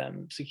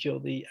secure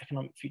the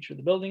economic future of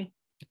the building.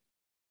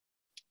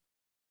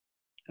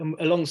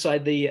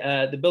 Alongside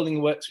the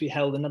building works, we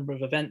held a number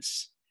of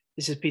events.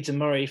 This is Peter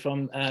Murray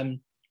from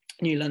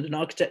New London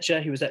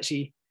Architecture, who was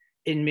actually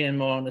in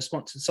Myanmar on a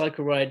sponsored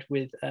cycle ride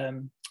with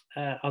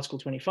Article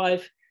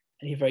 25,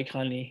 and he very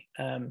kindly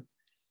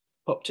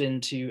popped in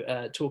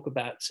to talk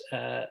about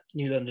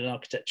New London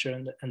architecture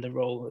and the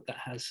role that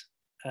has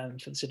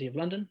for the City of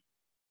London.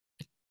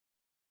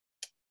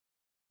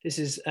 This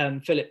is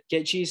Philip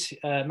Gaethjes,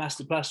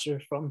 master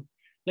plasterer from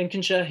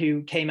Lincolnshire,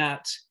 who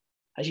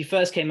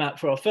first came out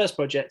for our first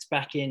project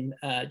back in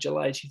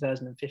July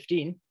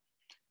 2015,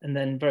 and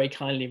then very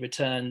kindly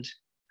returned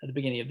at the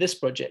beginning of this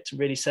project to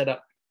really set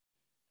up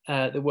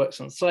the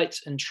works on site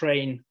and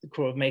train the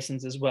Corps of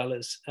Masons, as well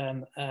as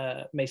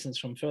masons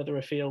from further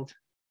afield.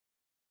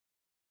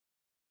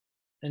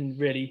 And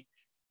really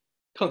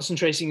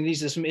concentrating,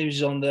 these are some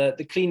images on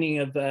the cleaning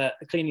of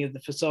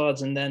the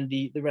facades, and then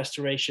the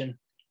restoration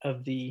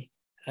of the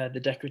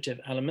decorative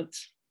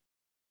elements.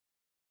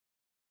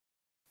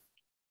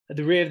 At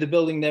the rear of the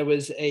building, there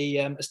was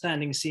a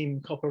standing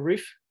seam copper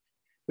roof,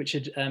 which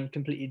had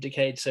completely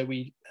decayed. So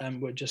we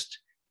were just,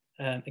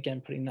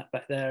 again, putting that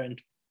back there.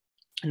 And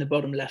in the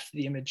bottom left of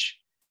the image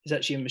is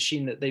actually a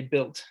machine that they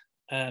built,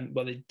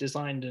 they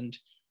designed and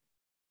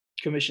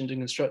commissioned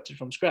and constructed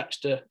from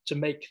scratch to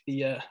make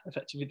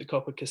effectively the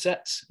copper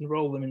cassettes and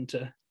roll them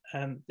into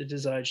the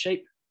desired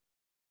shape.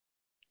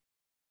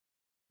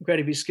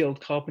 Incredibly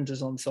skilled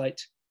carpenters on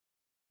site.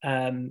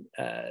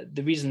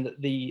 The reason that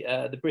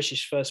the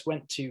British first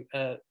went to,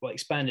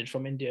 expanded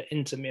from India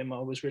into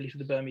Myanmar was really for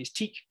the Burmese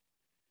teak.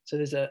 So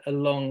there's a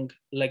long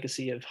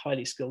legacy of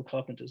highly skilled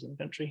carpenters in the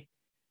country.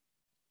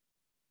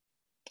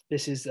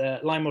 This is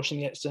lime washing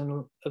the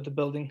external of the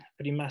building,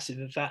 pretty massive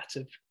vat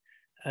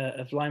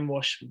of lime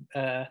wash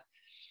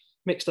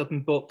mixed up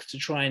in bulk to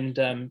try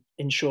and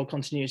ensure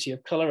continuity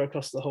of color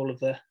across the whole of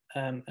the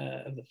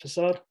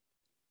facade.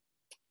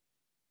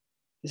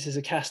 This is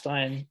a cast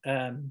iron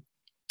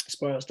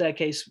spiral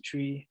staircase, which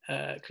we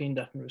cleaned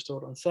up and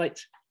restored on site,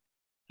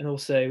 and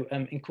also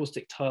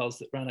encaustic tiles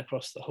that ran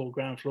across the whole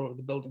ground floor of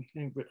the building,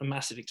 a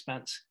massive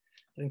expanse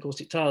of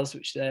encaustic tiles,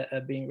 which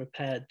are being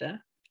repaired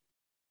there.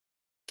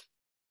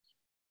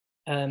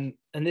 And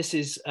this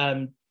is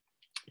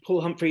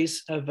Paul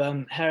Humphreys of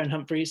Hare and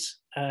Humphreys,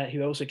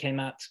 who also came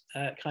out,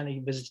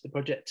 kindly visited the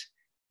project,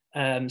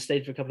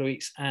 stayed for a couple of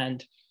weeks,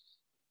 and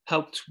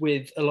helped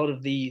with a lot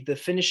of the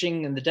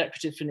finishing and the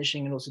decorative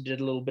finishing, and also did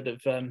a little bit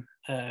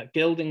of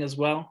gilding as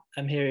well.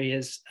 Here he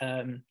is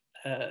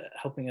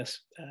helping us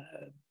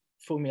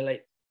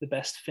formulate the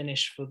best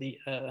finish for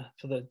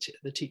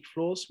the teak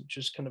floors, which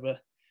was kind of a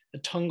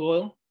tung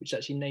oil, which is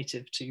actually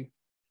native to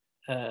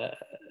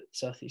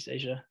Southeast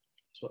Asia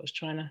as well as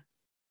China.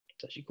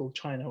 It's actually called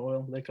China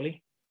oil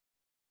locally.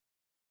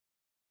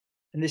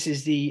 And this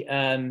is the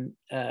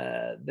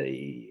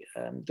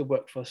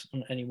workforce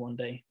on any one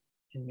day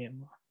in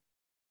Myanmar.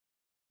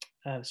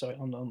 On site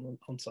in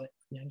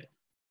Yangon.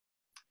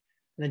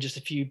 And then just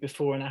a few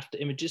before and after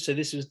images. So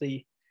this was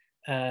the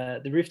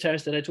roof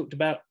terrace that I talked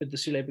about with the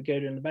Sule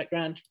Pagoda in the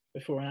background,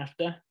 before and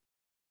after.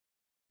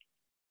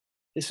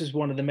 This was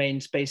one of the main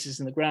spaces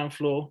in the ground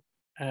floor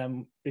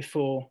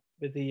before,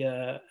 with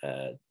the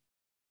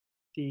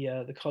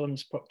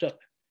columns propped up,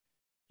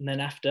 and then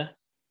after.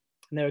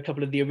 And there are a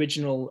couple of the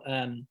original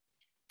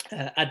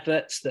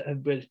adverts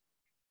that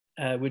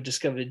were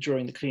discovered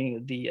during the cleaning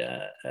of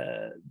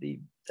the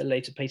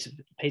later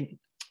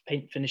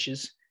paint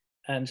finishes.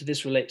 So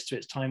this relates to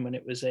its time when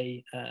it was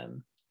a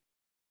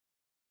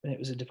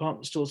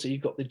department store. So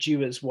you've got the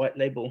Dewar's white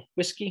label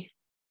whiskey,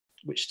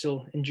 which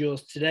still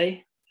endures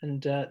today,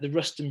 and the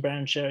rust and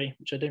brown sherry,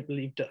 which I don't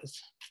believe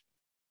does.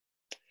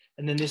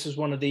 And then this was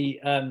one of the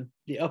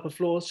upper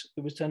floors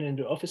that was turned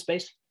into office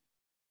space,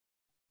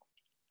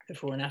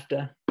 before and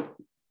after.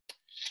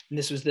 And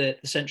this was the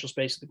central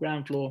space of the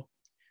ground floor,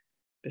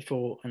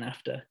 before and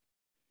after.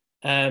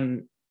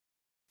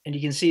 And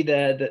you can see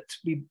there that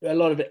a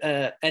lot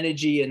of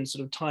energy and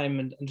sort of time,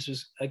 and this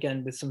was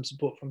again with some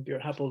support from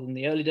Bureau Happold in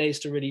the early days,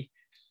 to really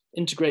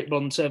integrate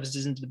modern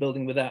services into the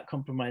building without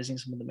compromising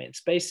some of the main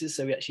spaces.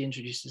 So we actually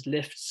introduced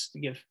lifts to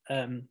give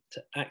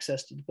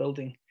access to the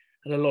building.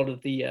 And a lot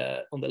of the,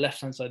 on the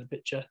left-hand side of the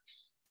picture,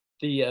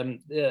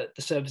 the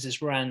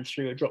services ran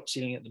through a drop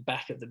ceiling at the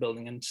back of the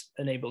building and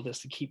enabled us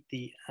to keep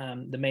the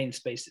main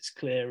spaces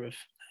clear of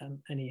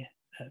any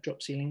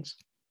drop ceilings.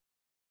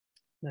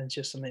 And then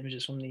just some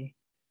images from the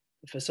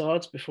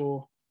facades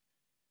before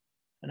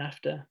and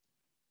after,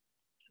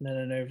 and then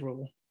an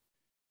overall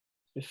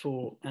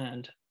before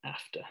and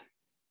after.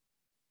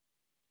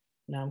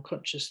 Now I'm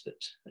conscious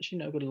that, actually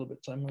no, I've got a little bit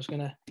of time.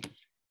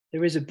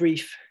 There is a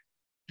brief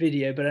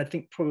video, but I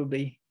think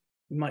probably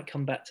we might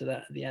come back to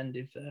that at the end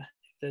if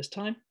there's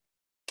time.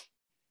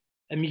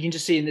 And you can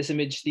just see in this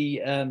image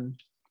the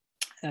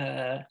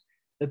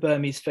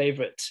Burmese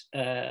favorite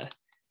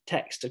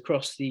text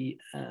across the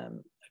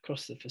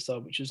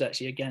facade, which was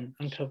actually again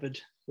uncovered,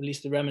 at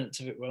least the remnants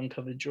of it were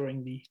uncovered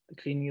during the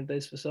cleaning of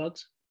those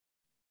facades.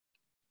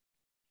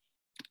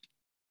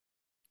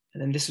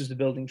 And then this was the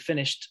building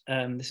finished.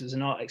 This was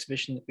an art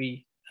exhibition that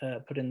we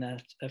put in there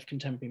of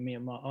contemporary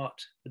Myanmar art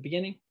at the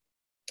beginning.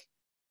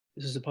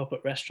 This was a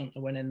pop-up restaurant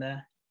that went in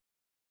there.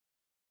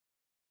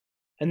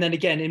 And then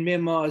again, in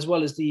Myanmar, as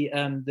well as the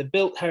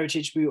built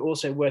heritage, we were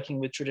also working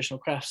with traditional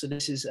crafts. So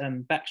this is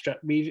backstrap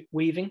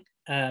weaving.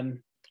 We're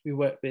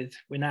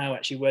now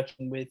actually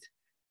working with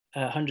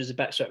hundreds of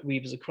backstrap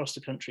weavers across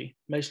the country,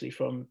 mostly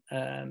from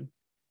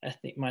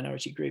ethnic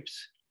minority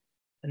groups.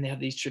 And they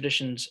have these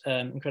traditions,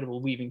 incredible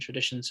weaving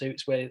traditions. So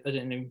it's where, I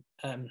don't know,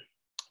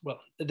 well,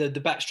 the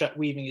backstrap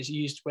weaving is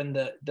used when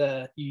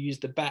you use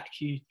the back,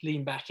 you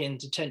lean back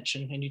into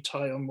tension and you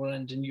tie on one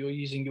end, and you're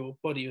using your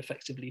body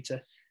effectively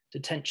to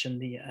tension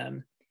the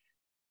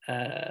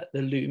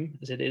loom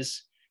as it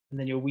is. And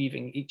then you're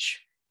weaving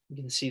each, you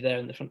can see there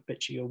in the front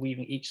picture, you're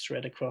weaving each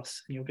thread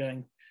across and you're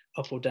going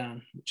up or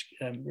down, which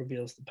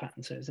reveals the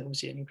pattern. So it's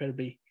obviously an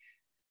incredibly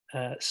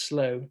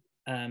slow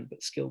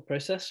but skilled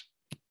process.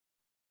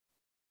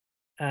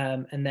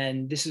 And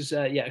then this is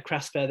a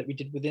crafts fair that we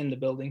did within the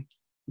building.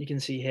 You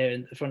can see here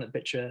in the front of the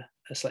picture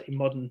a slightly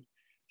modern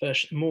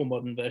version, more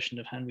modern version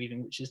of hand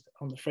weaving, which is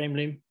on the frame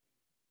loom.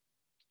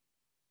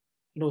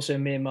 And also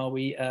Myanmar,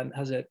 we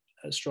has a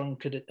strong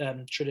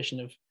tradition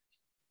of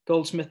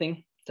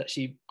goldsmithing. It's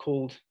actually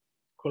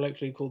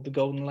colloquially called the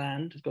Golden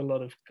Land. It's got a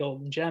lot of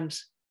gold and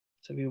gems.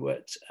 So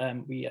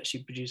we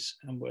actually produce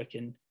and work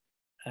in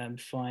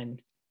fine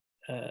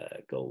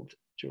gold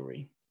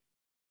jewelry.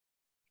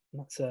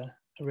 And that's a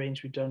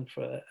range we've done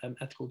for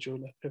ethical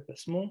jeweler Pippa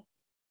Small.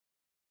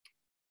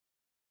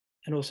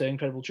 And also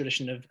incredible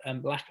tradition of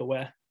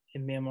lacquerware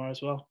in Myanmar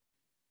as well,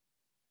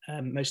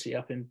 mostly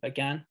up in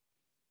Bagan.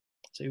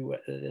 So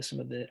there's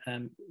some of the,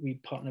 we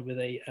partner with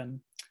a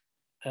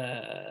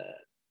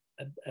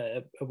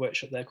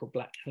workshop there called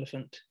Black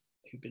Elephant,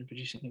 who've been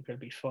producing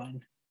incredibly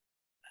fine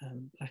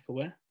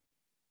lacquerware.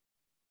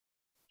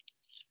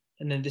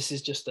 And then this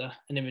is just an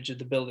image of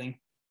the building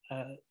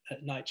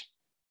at night,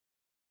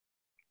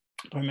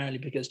 primarily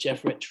because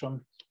Jeff Rich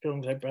from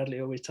Buildings like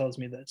Bradley always tells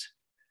me that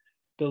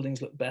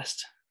buildings look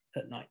best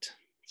at night.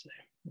 So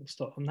we'll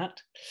start on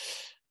that.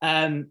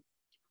 And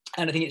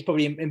I think it's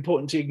probably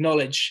important to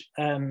acknowledge,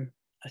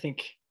 I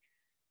think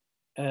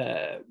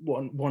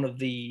one of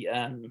the,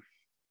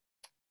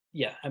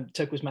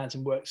 Turquoise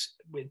Mountain works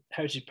with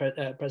heritage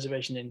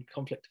preservation in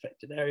conflict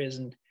affected areas,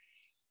 and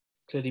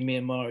clearly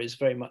Myanmar is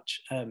very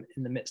much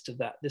in the midst of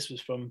that. This was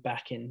from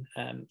back in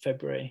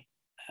February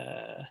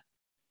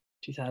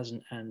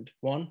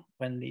 2001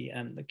 when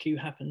the coup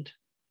happened.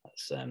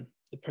 That's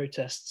the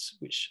protests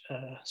which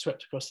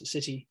swept across the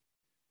city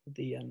with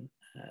the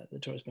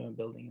Turquoise Mountain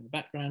building in the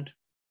background.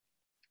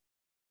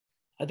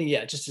 I think,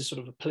 just as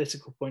sort of a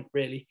political point,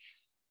 really,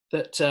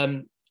 that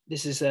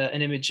this is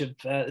an image of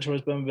the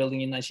Turquoise Mountain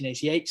building in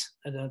 1988,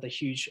 another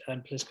huge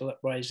political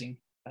uprising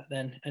back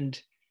then. And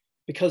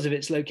because of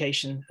its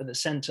location at the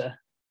center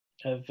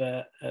of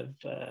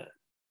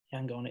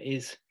Yangon, it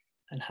is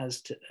and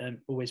has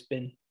always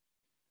been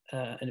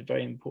in a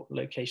very important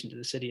location to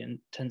the city, and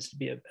tends to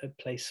be a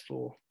place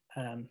for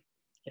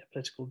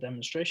political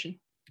demonstration.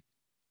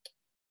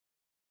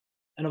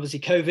 And obviously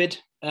COVID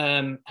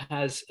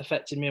has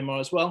affected Myanmar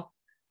as well.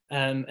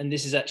 And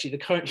this is actually the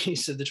current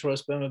use of the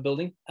Turquoise Mountain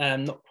building,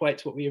 not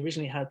quite what we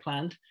originally had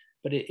planned,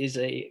 but it is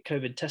a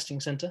COVID testing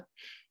center.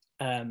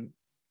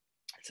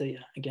 So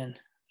yeah, again,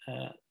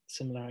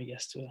 similar, I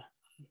guess, to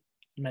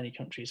many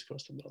countries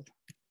across the world.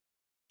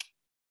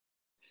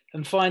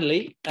 And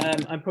finally,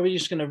 I'm probably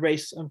just going to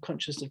race, I'm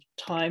conscious of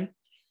time.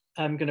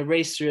 I'm going to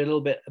race through a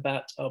little bit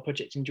about our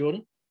project in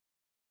Jordan.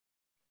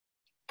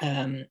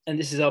 And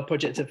this is our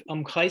project of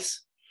Qais,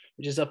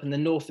 which is up in the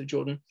north of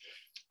Jordan.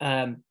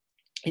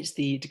 It's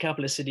the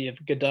Decapolis city of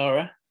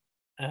Gadara,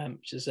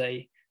 which is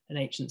an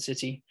ancient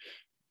city,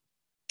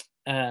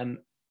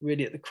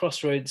 really at the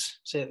crossroads,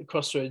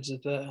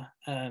 of the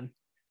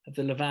of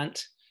the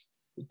Levant,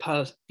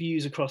 with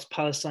views across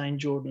Palestine,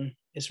 Jordan,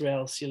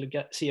 Israel,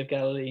 Sea of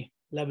Galilee,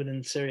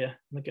 Lebanon, Syria,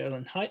 and the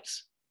Golan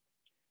Heights.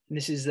 And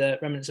this is the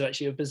remnants of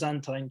actually a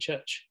Byzantine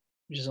church,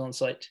 which is on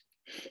site.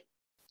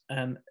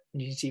 And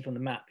you can see from the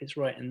map, it's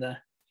right in the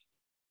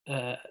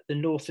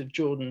north of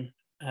Jordan,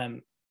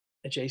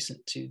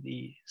 adjacent to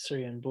the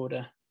Syrian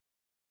border.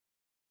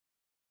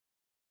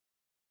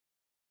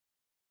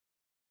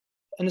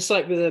 And a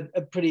site with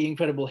a pretty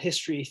incredible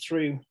history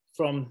through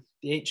from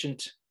the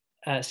ancient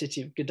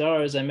city of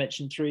Gadara, as I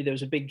mentioned, through. There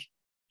was a big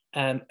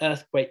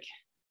earthquake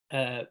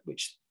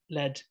which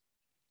led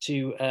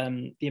to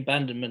the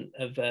abandonment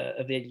of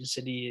the ancient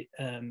city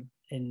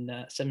in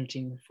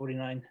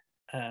 1749.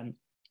 And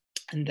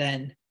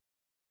then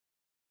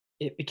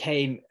it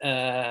became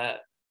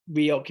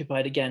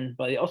reoccupied again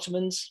by the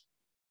Ottomans.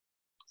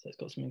 So it's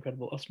got some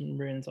incredible Ottoman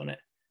ruins on it,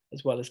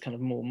 as well as kind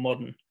of more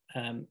modern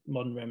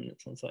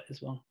remnants on site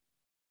as well.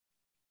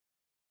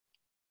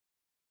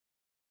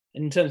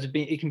 In terms of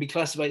being, it can be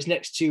classified as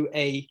next to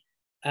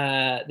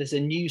there's a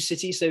new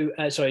city,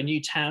 a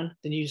new town,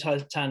 the new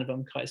town of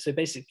Qais. So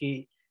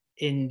basically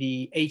in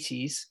the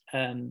 80s,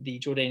 the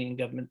Jordanian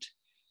government,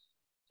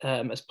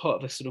 as part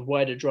of a sort of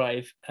wider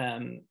drive,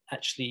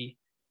 actually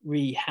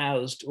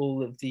rehoused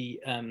all of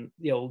the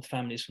old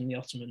families from the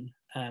Ottoman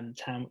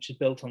town, which is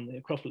built on the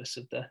Acropolis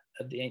of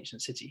the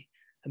ancient city,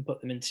 and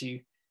put them into,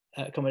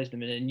 accommodated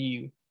them in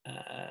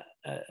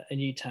a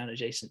new town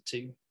adjacent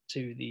to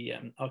the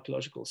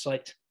archaeological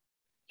site.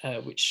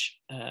 Which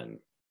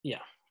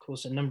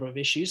caused a number of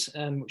issues,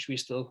 which we're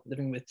still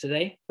living with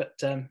today. But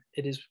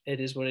it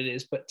is what it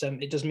is. But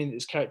it does mean that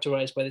it's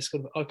characterized by this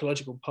kind of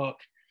archaeological park,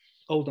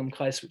 Old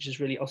Qais, which is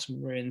really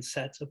Ottoman ruins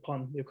set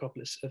upon the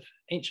Acropolis of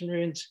ancient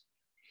ruins,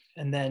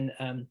 and then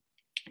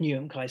New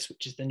Qais,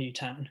 which is the new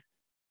town.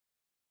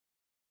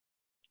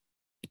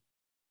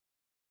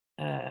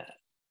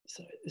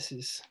 So this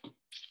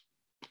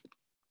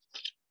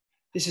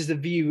is the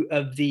view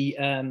of the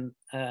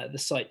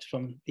site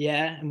from the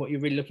air, and what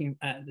you're really looking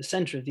at the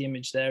center of the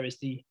image there is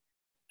the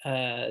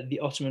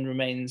Ottoman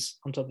remains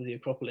on top of the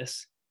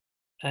Acropolis.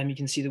 You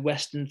can see the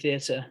Western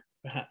Theatre,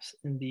 perhaps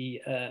in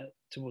the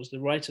towards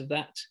the right of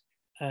that,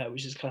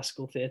 which is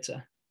classical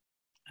theatre,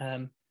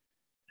 and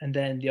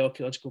then the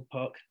archaeological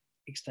park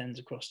extends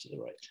across to the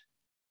right.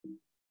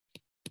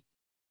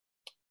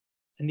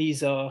 And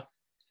these are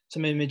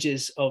some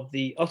images of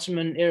the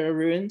Ottoman era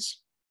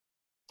ruins,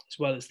 as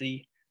well as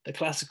the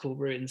classical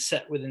ruins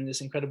set within this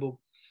incredible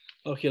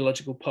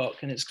archaeological park.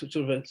 And it's sort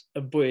of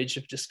a voyage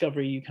of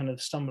discovery. You kind of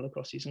stumble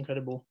across these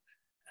incredible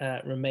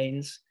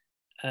remains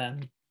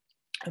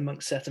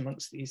amongst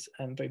these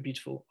very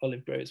beautiful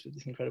olive groves with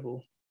this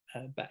incredible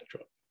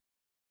backdrop.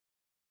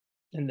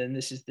 And then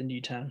this is the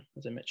new town,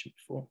 as I mentioned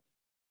before,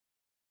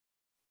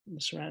 the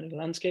surrounding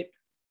landscape.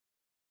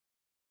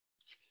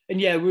 And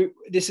yeah,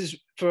 this is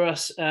for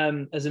us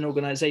as an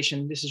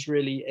organization, this is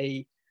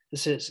really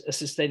this is a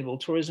sustainable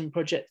tourism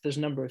project. There's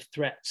a number of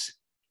threats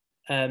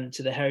to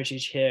the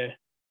heritage here,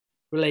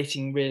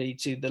 relating really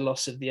to the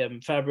loss of the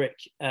urban fabric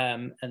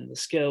and the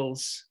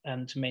skills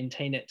to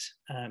maintain it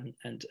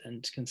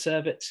and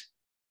conserve it.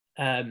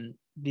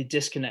 The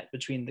disconnect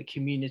between the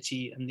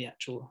community and the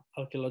actual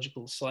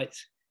archaeological site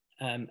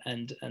and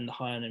the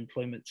high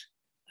unemployment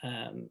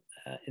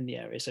in the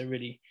area. So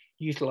really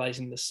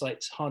utilizing the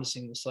sites,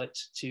 harnessing the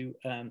sites to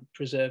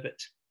preserve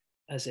it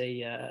as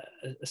a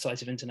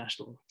site of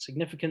international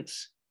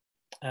significance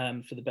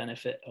for the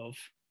benefit of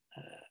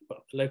the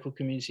local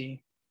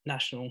community,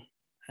 national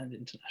and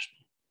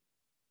international.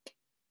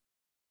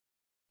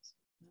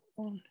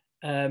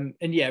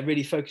 And yeah,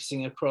 really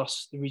focusing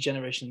across the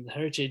regeneration of the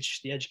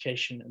heritage, the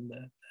education and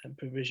the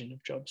provision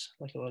of jobs,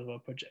 like a lot of our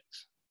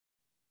projects.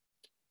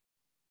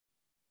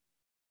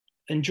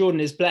 And Jordan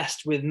is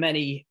blessed with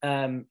many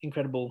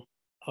incredible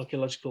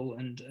archaeological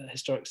and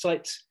historic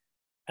sites.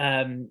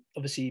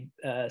 Obviously,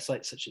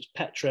 sites such as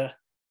Petra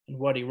and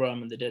Wadi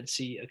Rum and the Dead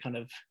Sea are kind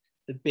of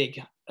the big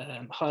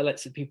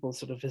highlights of people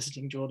sort of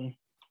visiting Jordan.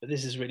 But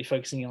this is really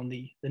focusing on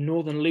the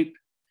northern loop,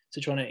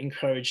 so trying to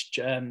encourage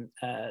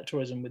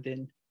tourism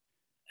within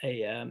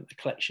a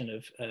collection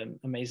of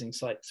amazing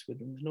sites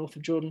within the north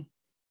of Jordan.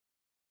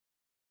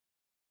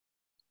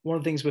 One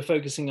of the things we're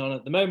focusing on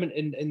at the moment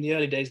in the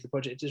early days of the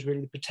project is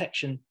really the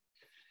protection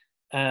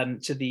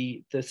to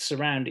the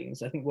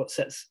surroundings. I think what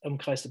sets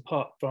Qais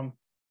apart from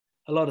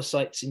a lot of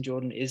sites in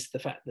Jordan is the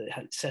fact that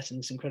it's set in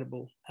this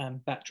incredible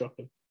backdrop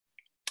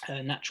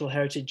of natural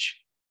heritage.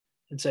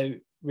 And so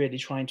really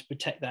trying to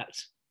protect that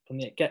from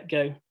the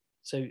get-go.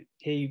 So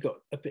here you've got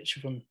a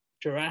picture from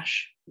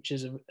Jerash, which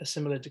is a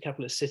similar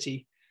Decapolis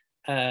city,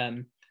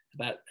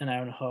 about an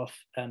hour and a half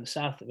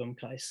south of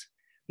Qais.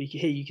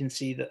 Here you can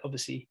see that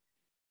obviously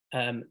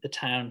the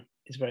town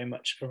is very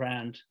much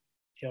around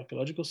the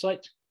archaeological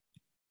site,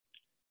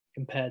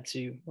 compared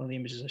to one of the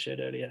images I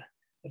showed earlier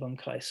of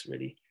Qais,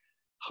 really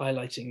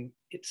highlighting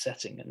its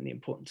setting and the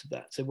importance of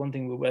that. So one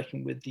thing we're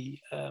working with the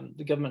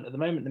government at the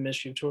moment, the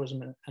Ministry of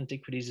Tourism and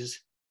Antiquities, is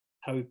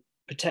how we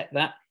protect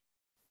that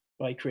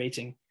by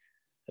creating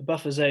a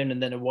buffer zone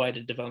and then a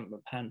wider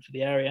development plan for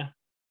the area.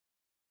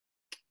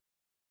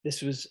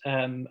 This was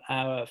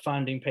our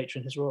founding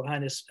patron, His Royal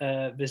Highness,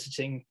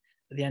 visiting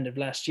at the end of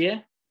last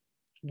year,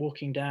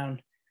 walking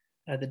down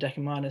the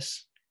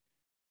Decumanus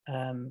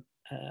at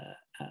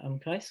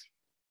Umkais.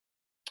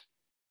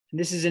 And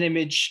this is an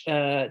image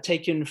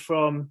taken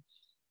from,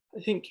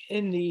 I think,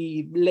 in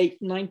the late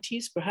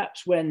 90s,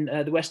 perhaps, when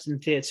the Western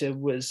Theatre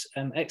was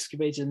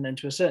excavated and then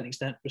to a certain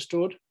extent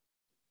restored.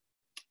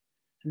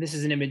 And this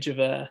is an image of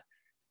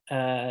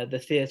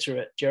the theatre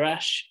at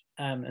Jerash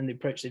and the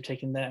approach they've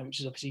taken there, which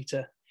is obviously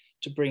to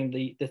bring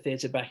the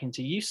theatre back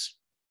into use.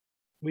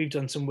 We've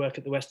done some work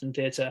at the Western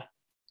Theatre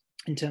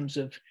in terms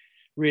of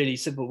really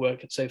simple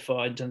work so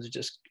far, in terms of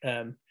just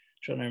trying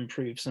to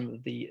improve some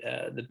of the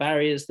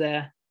barriers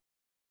there.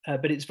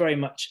 But it's very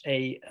much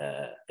a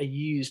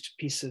used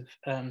piece of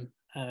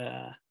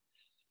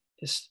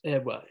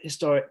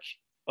historic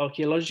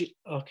archaeology.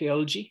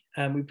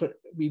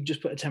 We've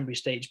just put a temporary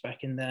stage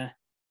back in there,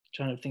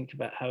 trying to think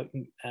about how it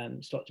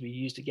can start to be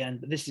used again.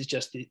 But this is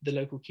just the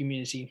local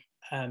community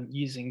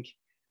using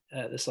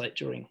the site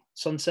during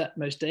sunset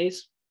most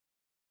days.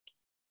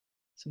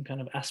 Some kind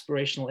of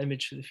aspirational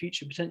image for the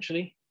future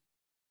potentially.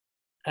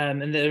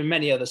 And there are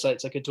many other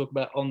sites I could talk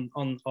about on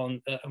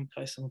I'm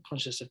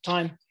conscious of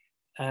time.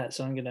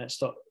 So I'm going to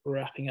start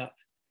wrapping up.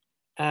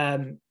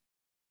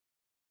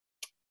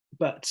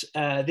 But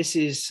this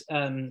is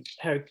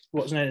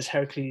what's known as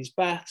Heracles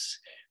Baths,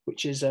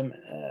 which is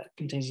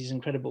contains these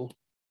incredible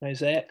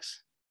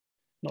mosaics,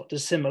 not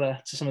dissimilar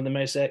to some of the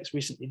mosaics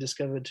recently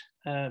discovered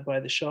by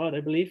the Shard,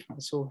 I believe. I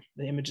saw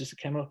the images that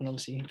came up, and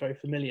obviously very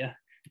familiar.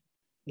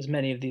 There's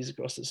many of these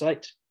across the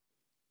site.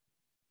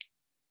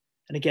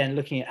 And again,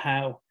 looking at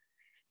how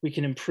we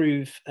can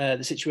improve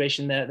the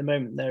situation there at the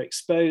moment. They're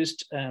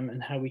exposed,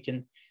 and how we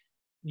can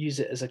use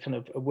it as a kind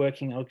of a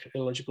working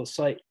archaeological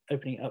site,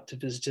 opening it up to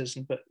visitors,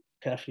 but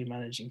carefully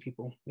managing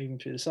people moving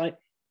through the site.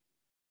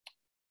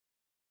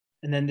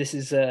 And then this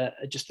is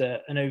just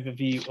an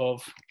overview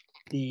of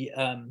the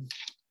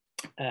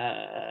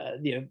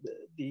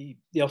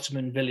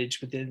Ottoman village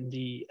within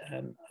the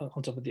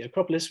on top of the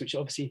Acropolis, which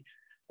obviously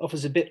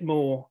offers a bit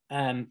more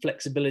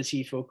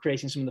flexibility for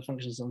creating some of the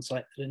functions on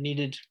site that are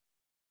needed.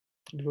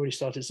 We've already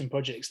started some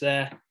projects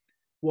there.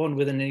 One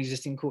within an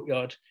existing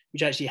courtyard,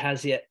 which actually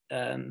has yet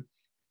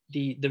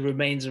the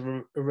remains of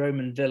a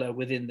Roman villa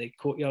within the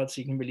courtyard, so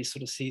you can really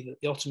sort of see that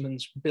the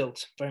Ottomans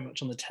built very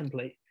much on the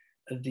template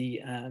of the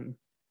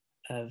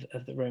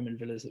Roman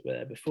villas that were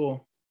there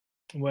before.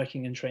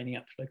 Working and training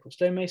up local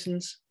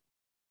stonemasons,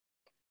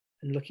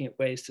 and looking at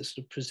ways to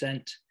sort of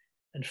present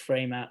and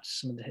frame out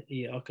some of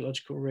the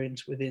archaeological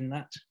ruins within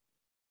that.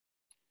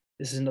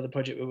 This is another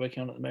project we're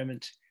working on at the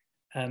moment,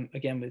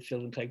 again with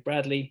Field and Clegg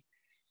Bradley,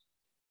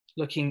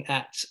 looking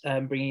at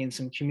bringing in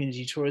some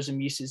community tourism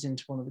uses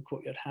into one of the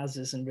courtyard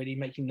houses and really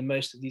making the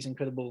most of these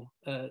incredible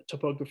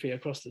topography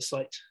across the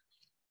site.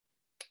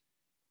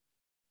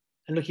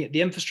 And looking at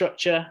the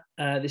infrastructure,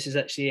 this is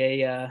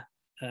actually an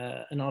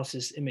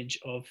artist's image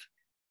of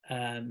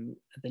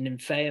the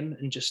Nymphaeum,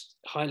 and just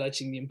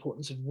highlighting the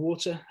importance of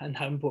water and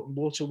how important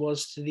water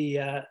was to the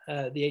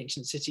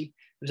ancient city.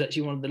 It was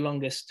actually one of the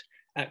longest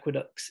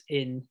aqueducts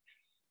in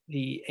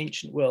the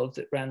ancient world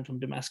that ran from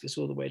Damascus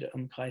all the way to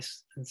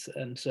Qais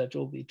and served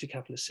all the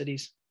Decapolis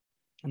cities.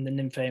 And the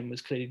Nymphaeum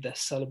was clearly their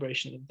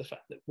celebration of the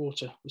fact that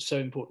water was so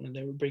important, and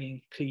they were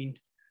bringing clean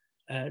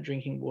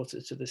drinking water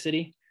to the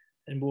city.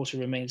 And water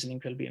remains an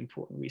incredibly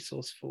important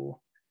resource for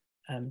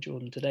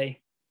Jordan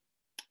today.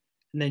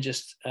 And then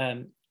just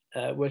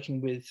working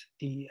with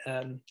the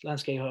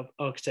landscape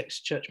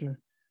architects, Churchman,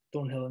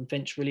 Thornhill and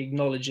Finch, really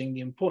acknowledging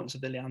the importance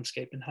of the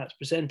landscape and how it's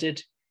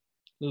presented,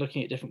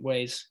 looking at different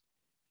ways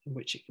in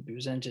which it could be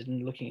presented,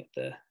 and looking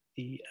at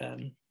the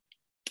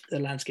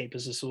landscape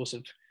as a source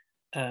of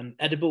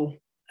edible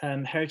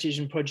heritage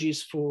and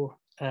produce for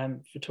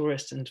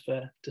tourists, and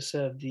to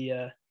serve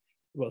the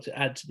to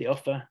add to the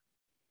offer.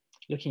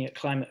 Looking at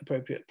climate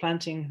appropriate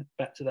planting,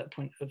 back to that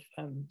point of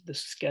the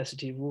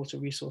scarcity of water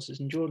resources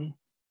in Jordan.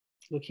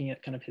 Looking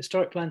at kind of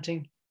historic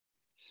planting,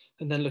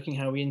 and then looking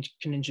how we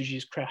can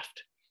introduce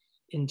craft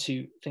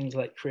into things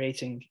like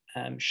creating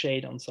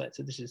shade on site.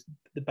 So this is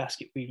the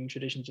basket weaving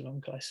traditions of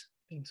Qais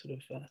being sort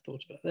of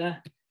thought about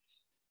there.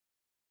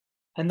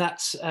 And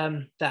that's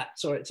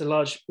sorry, it's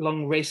a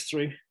long race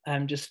through.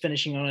 Just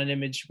finishing on an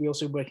image. We're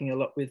also working a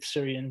lot with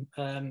Syrian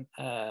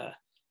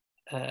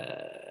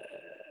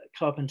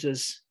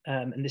carpenters,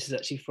 and this is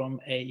actually from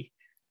a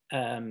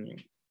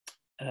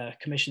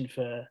commission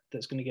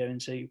that's going to go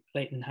into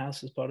Leighton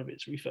House as part of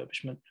its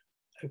refurbishment,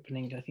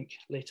 opening I think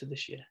later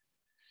this year.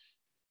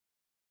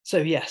 So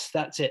yes,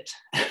 that's it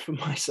from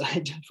my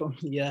side, from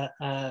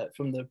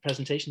the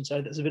presentation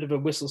side. That's a bit of a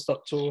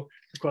whistle-stop tour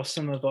across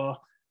some of our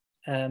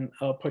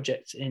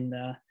projects in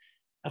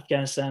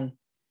Afghanistan,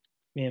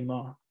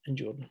 Myanmar, and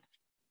Jordan.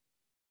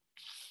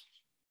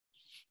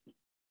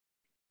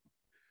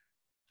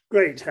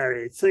 Great,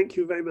 Harry. Thank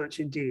you very much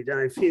indeed.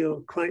 I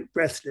feel quite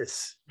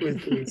breathless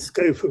with the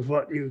scope of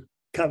what you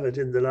covered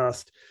in the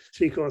last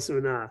 3/4 of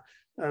an hour.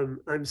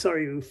 I'm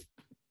sorry you've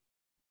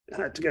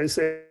had to go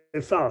so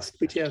fast,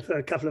 but here for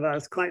a couple of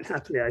hours quite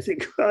happily, I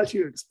think, while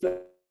you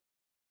explained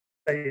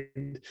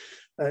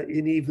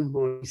in even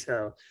more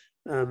detail.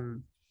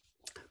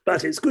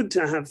 But it's good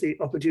to have the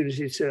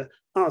opportunity to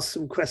ask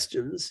some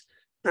questions.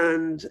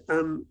 And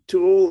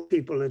to all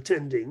people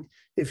attending,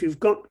 if you've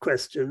got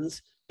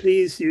questions,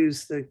 please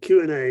use the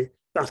Q&A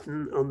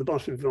button on the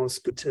bottom of your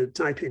screen to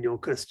type in your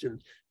question,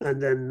 and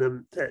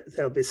then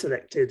they'll be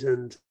selected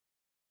and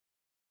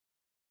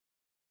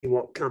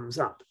what comes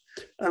up.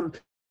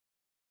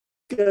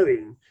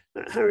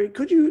 Harry,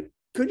 could you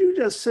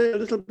just say a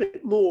little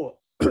bit more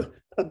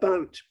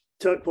about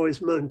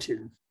Turquoise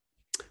Mountain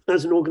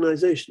as an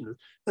organization,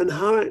 and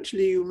how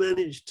actually you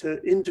managed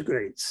to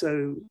integrate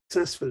so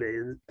successfully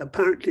and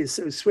apparently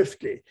so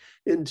swiftly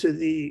into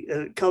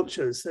the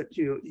cultures that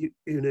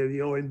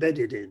you're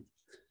embedded in?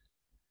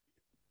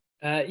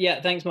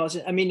 Yeah, thanks,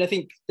 Martin. I mean, I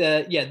think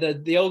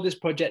the oldest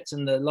project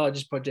and the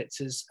largest project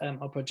is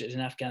our project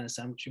in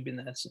Afghanistan, which we've been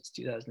there since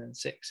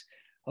 2006.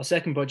 Our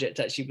second project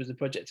actually was the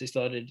project I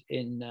started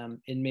in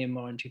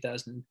Myanmar in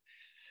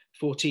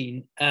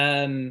 2014,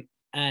 and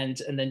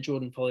then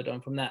Jordan followed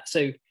on from that.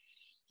 So,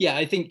 yeah,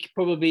 I think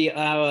probably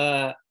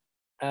to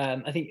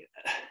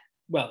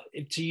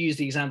use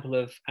the example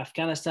of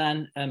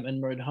Afghanistan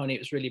and Rouhani, it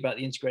was really about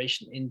the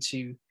integration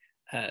into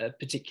a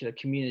particular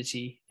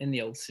community in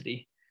the Old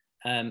City.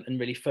 And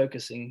really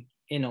focusing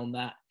in on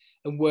that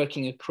and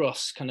working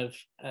across kind of,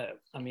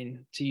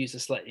 to use a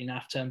slightly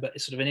naff term, but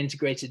it's sort of an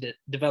integrated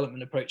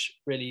development approach,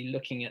 really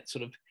looking at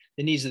sort of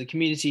the needs of the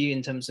community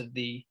in terms of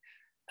the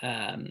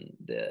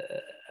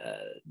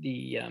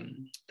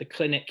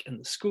clinic and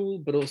the school,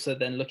 but also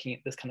then looking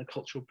at this kind of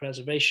cultural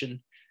preservation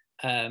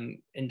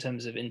in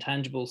terms of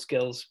intangible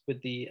skills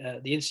with the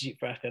Institute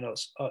for Afghan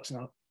Arts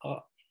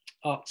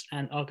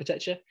and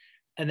Architecture.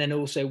 And then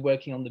also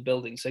working on the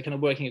building. So kind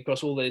of working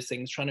across all those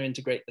things, trying to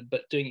integrate them,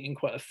 but doing it in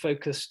quite a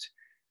focused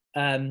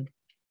footprint.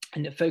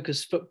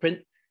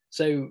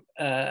 So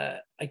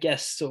I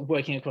guess sort of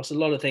working across a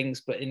lot of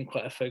things, but in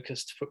quite a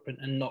focused footprint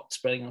and not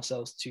spreading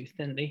ourselves too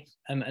thinly.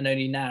 And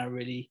only now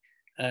really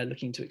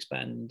looking to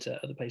expand to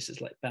other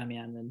places like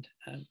Bamiyan and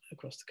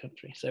across the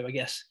country. So I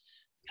guess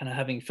kind of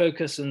having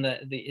focus and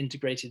the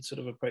integrated sort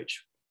of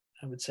approach,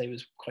 I would say,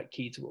 was quite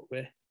key to what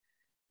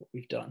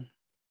we've done.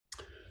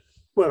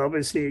 Well,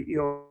 obviously,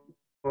 you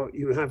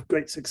have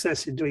great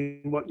success in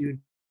doing what you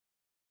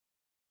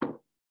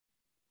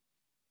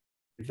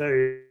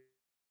very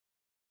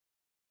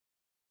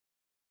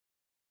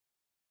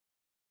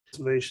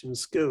observation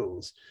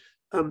skills.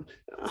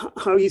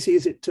 How easy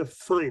is it to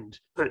find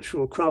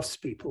actual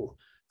craftspeople?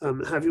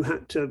 Have you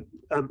had to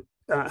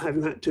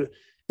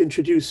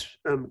introduce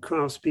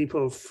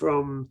craftspeople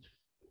from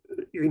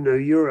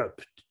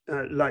Europe,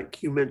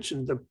 like you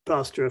mentioned, the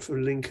plasterer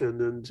from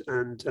Lincoln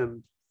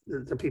and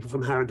the people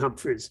from Harron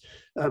Humphreys?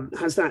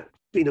 Has that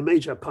been a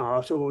major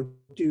part, or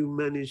do you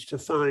manage to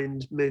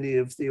find many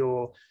of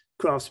your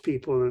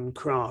craftspeople and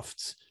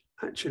crafts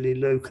actually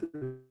local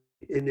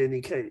in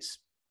any case?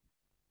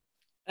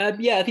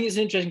 Yeah, I think it's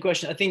an interesting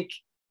question. I think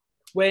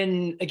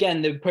when,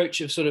 again, the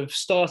approach of sort of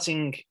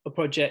starting a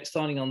project,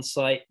 starting on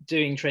site,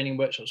 doing training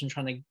workshops and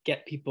trying to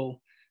get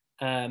people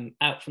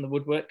out from the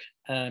woodwork,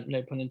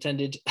 no pun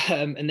intended,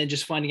 and then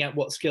just finding out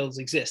what skills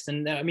exist.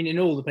 And I mean, in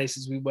all the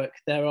places we work,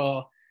 there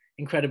are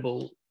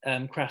incredible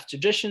craft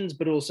traditions,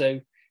 but also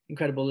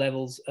incredible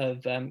levels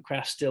of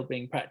craft still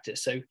being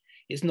practiced. So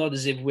it's not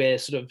as if we're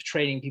sort of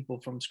training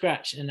people from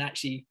scratch. And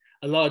actually,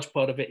 a large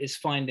part of it is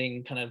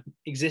finding kind of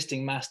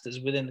existing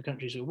masters within the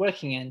countries we're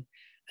working in,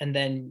 and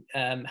then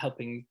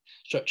helping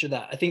structure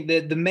that. I think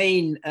the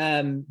main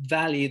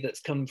value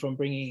that's come from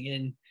bringing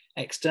in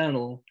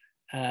external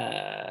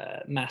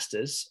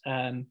masters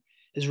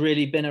has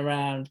really been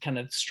around kind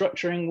of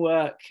structuring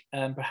work,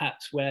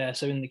 perhaps where,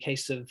 so in the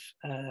case of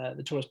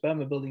the Taurus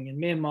Burma building in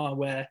Myanmar,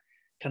 where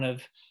kind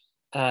of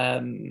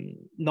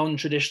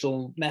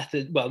non-traditional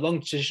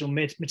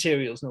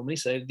materials normally,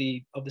 so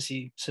the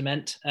obviously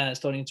cement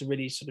starting to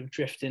really sort of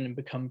drift in and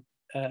become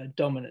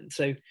dominant.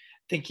 So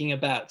thinking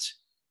about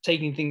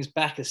taking things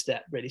back a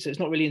step, really. So it's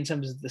not really in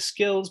terms of the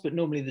skills, but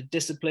normally the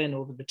discipline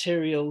or the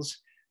materials,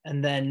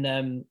 and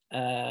then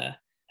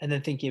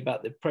thinking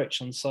about the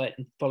approach on site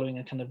and following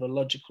a kind of a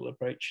logical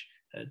approach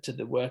to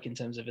the work in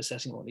terms of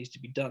assessing what needs to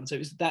be done. So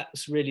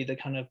that's really the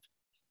kind of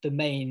the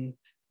main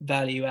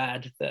value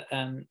add that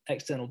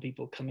external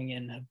people coming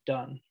in have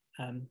done.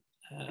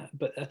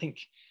 But I think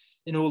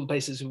in all the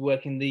places we're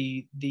working,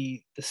 the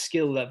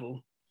skill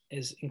level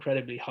is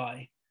incredibly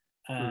high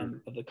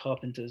of the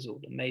carpenters or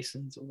the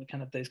masons or the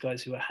kind of those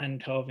guys who are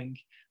hand carving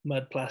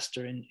mud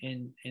plaster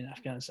in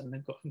Afghanistan.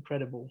 They've got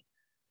incredible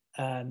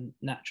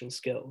natural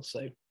skills.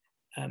 So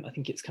I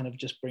think it's kind of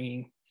just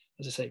bringing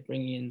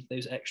in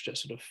those extra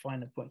sort of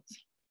finer points.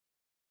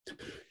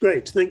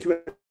 Great, thank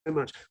you very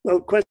much. Well,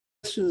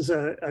 questions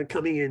are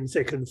coming in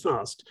thick and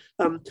fast.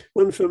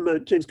 One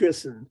from James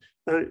Grierson.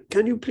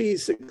 Can you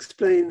please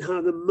explain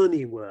how the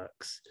money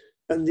works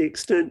and the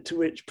extent to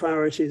which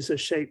priorities are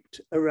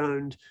shaped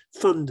around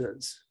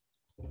funders?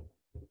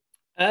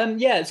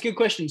 Yeah, it's a good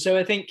question. So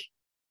I think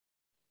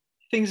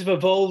things have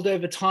evolved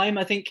over time.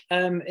 I think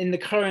in the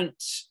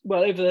current,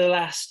 well, over the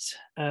last,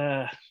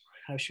 how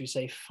should we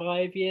say,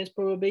 5 years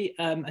probably,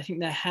 I think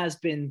there has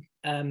been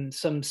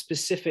some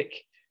specific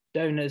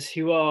donors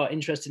who are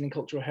interested in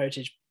cultural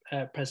heritage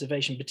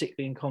preservation,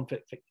 particularly in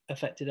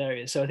conflict-affected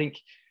areas. So I think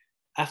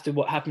after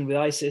what happened with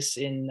ISIS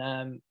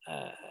in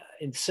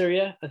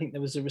Syria, I think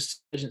there was a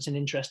resurgence in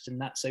interest in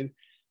that. So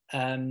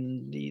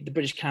the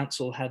British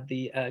Council had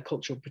the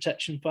Cultural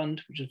Protection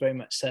Fund, which was very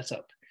much set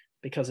up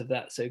because of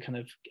that. So kind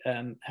of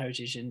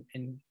heritage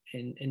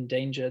in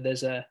danger.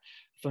 There's a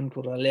fund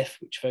called ALIF,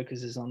 which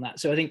focuses on that.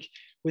 So I think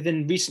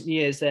within recent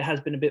years, there has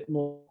been a bit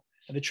more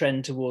of a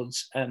trend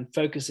towards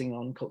focusing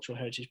on cultural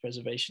heritage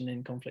preservation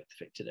in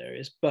conflict-affected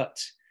areas. But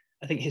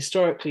I think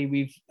historically,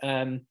 we've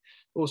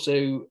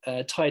also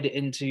tied it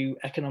into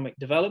economic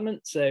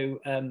development. So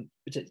in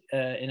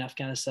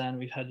Afghanistan,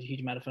 we've had a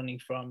huge amount of funding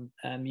from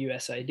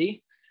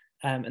USAID,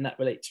 and that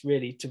relates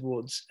really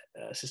towards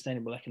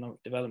sustainable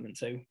economic development.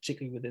 So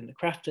particularly within the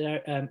craft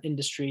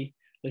industry,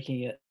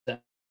 looking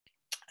at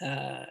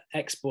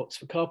exports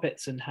for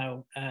carpets and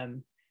how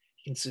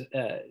you can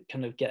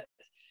kind of get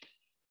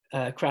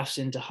crafts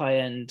into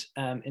high-end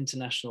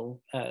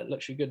international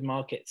luxury good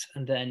markets,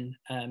 and then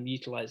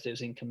utilize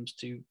those incomes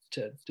to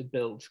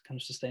build kind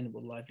of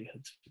sustainable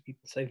livelihoods for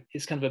people. So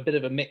it's kind of a bit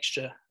of a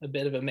mixture, a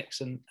bit of a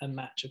mix and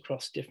match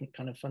across different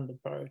kind of funded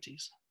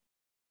priorities.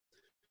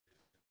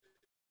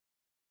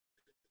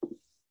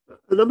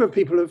 A number of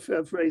people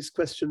have raised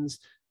questions,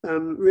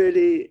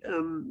 really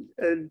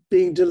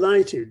being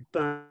delighted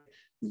by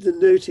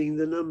noting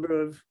the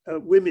number of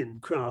women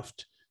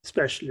craft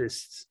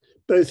specialists,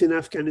 both in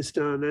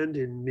Afghanistan and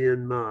in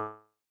Myanmar.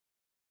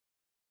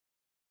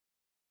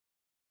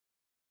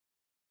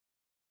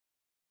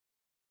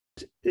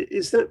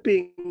 Is that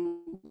being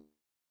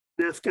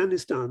in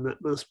Afghanistan?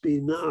 That must be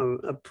now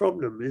a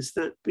problem. Is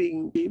that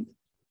being?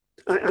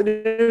 I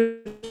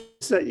know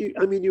that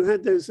you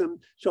had those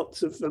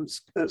shots of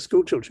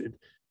school children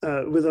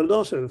with a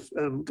lot of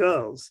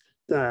girls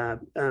there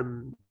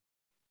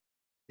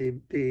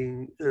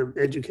being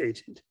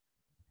educated.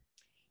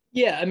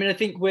 Yeah, I mean, I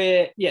think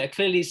we're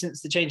clearly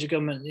since the change of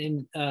government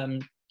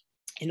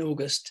in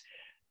August,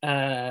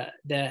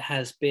 there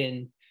has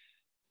been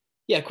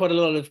quite a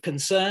lot of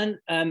concern.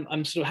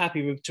 I'm sort of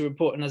happy to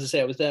report, and as I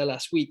say, I was there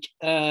last week,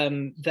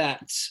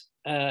 that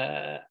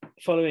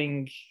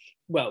following,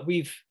 well,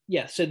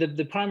 so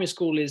the primary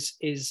school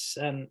is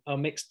our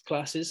mixed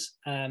classes,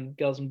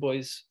 girls and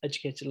boys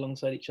educated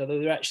alongside each other.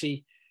 They're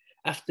actually,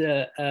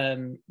 after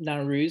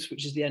Nowruz,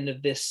 which is the end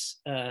of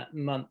this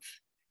month,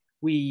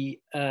 we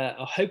are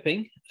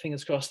hoping,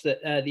 fingers crossed,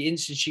 that the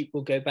Institute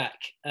will go back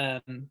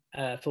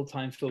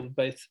full-time for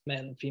both male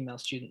and female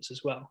students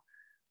as well.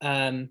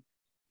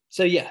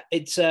 So yeah,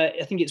 it's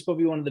I think it's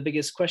probably one of the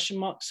biggest question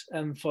marks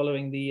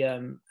following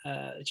the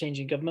change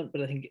in government,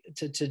 but I think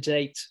to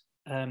date,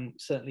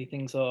 certainly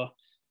things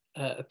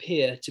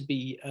appear to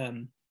be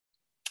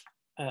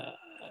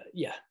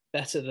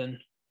better than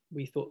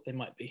we thought they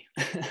might be,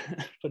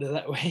 put it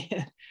that way,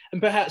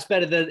 and perhaps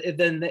better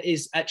than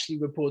is actually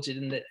reported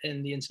in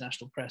the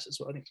international press as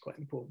well. I think it's quite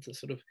important to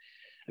sort of,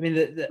 I mean,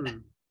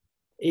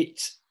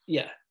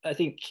 I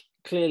think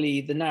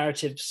clearly the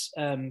narratives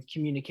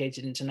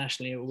communicated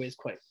internationally are always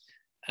quite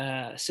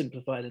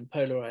simplified and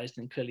polarized,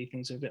 and clearly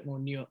things are a bit more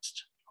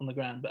nuanced on the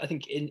ground. But I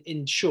think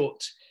in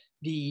short,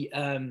 the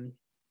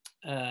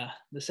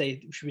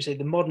should we say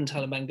the modern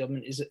Taliban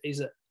government is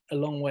a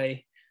long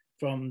way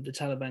from the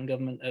Taliban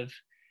government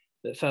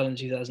that fell in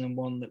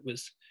 2001, that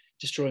was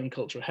destroying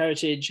cultural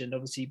heritage and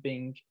obviously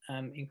being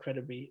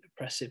incredibly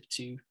oppressive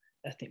to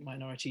ethnic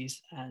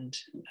minorities and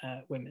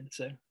women.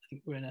 So I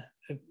think we're in a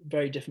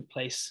very different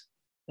place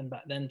than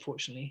back then,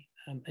 fortunately.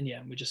 And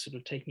we're just sort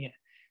of taking it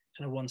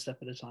kind of one step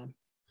at a time.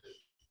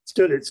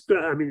 Still, it's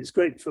great. I mean, it's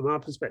great from our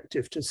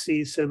perspective to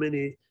see so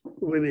many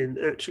women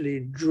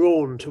actually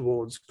drawn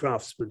towards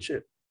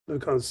craftsmanship,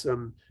 because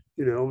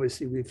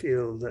obviously we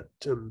feel that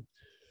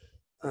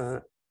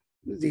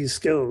these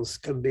skills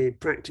can be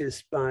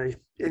practiced by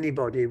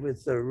anybody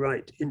with the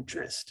right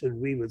interest, and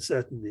we would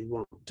certainly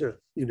want to,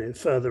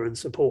 further and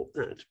support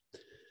that.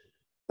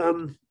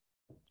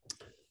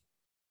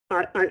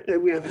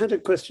 We have had a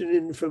question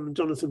in from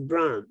Jonathan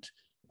Brandt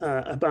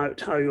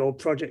about how your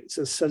projects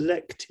are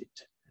selected.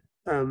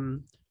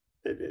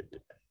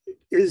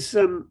 Is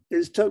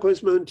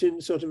Turquoise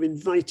Mountain sort of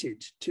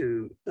invited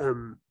to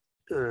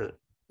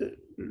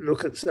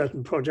look at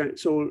certain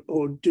projects,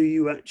 or do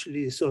you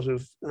actually sort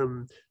of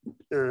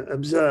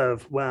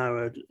observe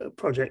where a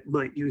project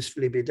might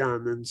usefully be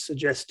done and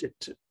suggest it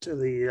to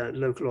the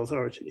local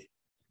authority?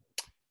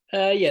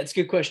 It's a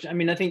good question. I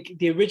mean, I think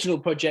the original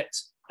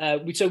project,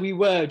 we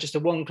were just a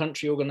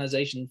one-country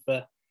organization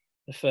for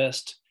the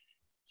first,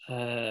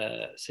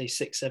 say,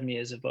 6-7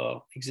 years of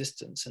our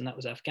existence, and that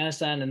was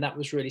Afghanistan, and that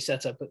was really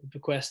set up at the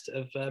bequest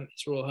of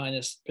His Royal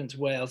Highness Prince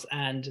of Wales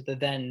and the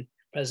then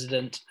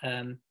President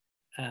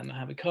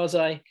Mohammed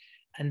Karzai.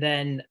 And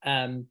then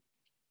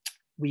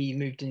we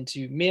moved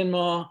into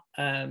Myanmar,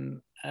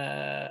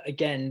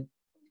 again,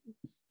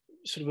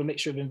 sort of a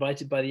mixture of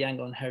invited by the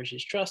Yangon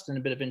Heritage Trust and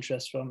a bit of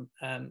interest from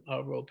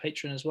our royal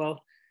patron as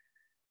well.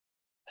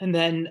 And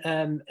then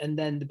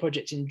the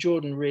project in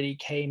Jordan really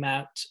came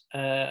out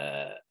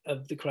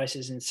of the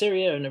crisis in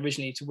Syria, and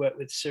originally to work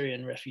with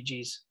Syrian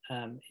refugees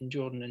in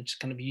Jordan, and just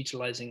kind of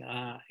utilizing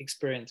our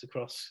experience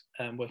across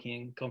working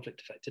in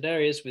conflict-affected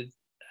areas with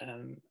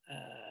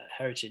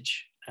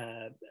heritage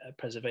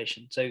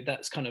preservation. So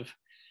that's kind of,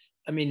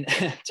 I mean,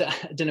 I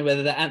don't know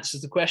whether that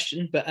answers the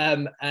question, but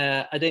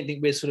I don't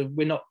think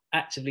we're not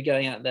actively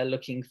going out there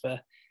looking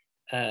for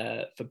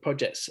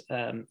projects.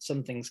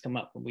 Some things come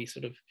up and we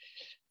sort of,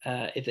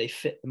 if they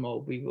fit the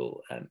mold, we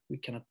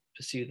kind of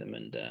pursue them,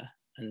 and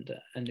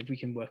if we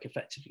can work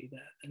effectively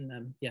there,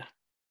 and yeah.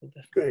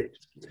 Great.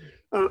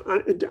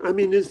 I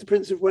mean, is the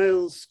Prince of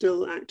Wales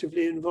still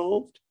actively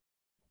involved?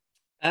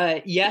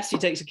 Yes, he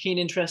takes a keen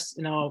interest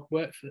in our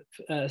work,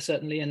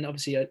 certainly, and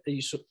obviously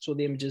you saw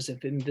the images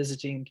of him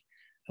visiting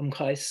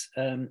Qais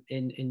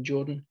in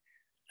Jordan.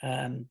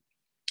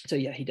 So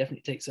yeah, he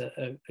definitely takes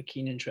a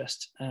keen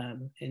interest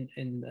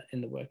in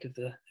the work of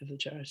the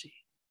charity.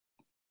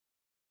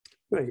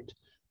 Right.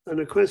 And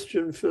a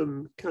question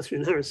from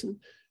Catherine Harrison.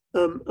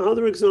 Are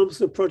there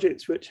examples of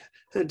projects which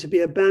had to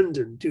be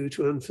abandoned due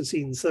to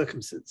unforeseen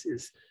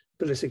circumstances,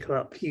 political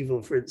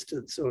upheaval, for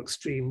instance, or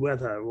extreme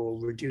weather, or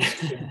reduced?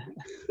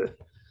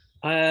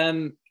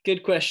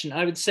 Good question.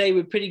 I would say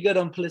we're pretty good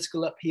on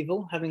political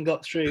upheaval, having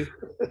got through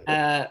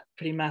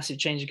pretty massive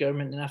change of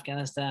government in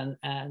Afghanistan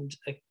and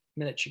a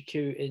military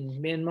coup in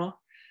Myanmar,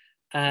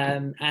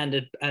 and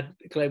a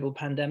global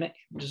pandemic,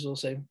 which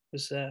was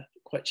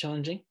quite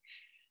challenging.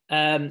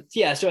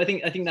 Yeah, so I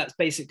think that's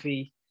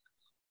basically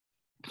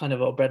kind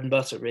of our bread and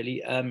butter,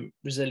 really.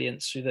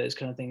 Resilience through those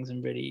kind of things,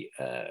 and really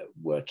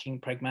working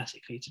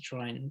pragmatically to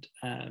try and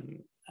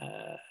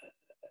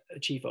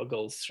achieve our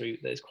goals through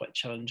those quite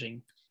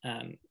challenging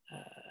moments.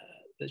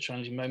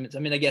 I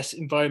mean, I guess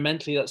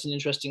environmentally that's an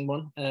interesting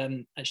one.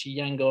 Actually,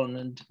 Yangon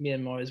and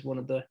Myanmar is one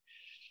of the,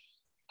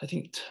 I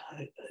think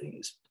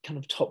it's kind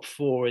of top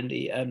 4 in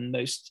the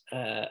most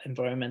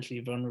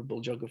environmentally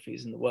vulnerable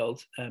geographies in the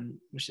world,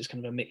 which is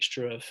kind of a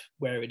mixture of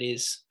where it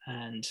is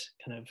and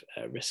kind of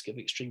risk of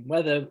extreme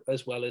weather,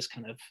 as well as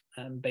kind of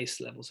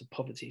base levels of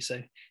poverty.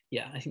 So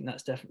yeah, I think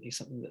that's definitely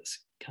something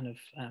that's kind of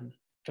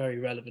very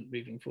relevant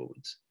moving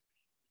forwards.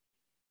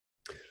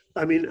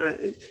 I mean,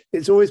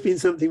 it's always been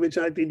something which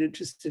I've been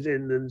interested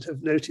in, and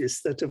have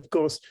noticed that, of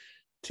course,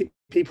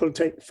 people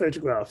take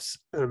photographs.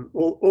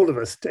 All of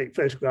us take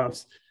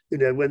photographs, you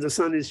know, when the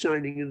sun is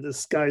shining and the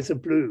skies are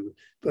blue.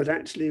 But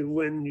actually,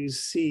 when you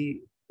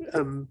see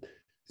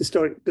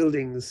historic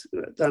buildings,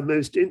 they're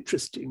most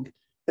interesting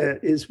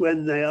is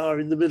when they are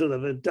in the middle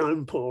of a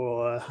downpour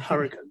or a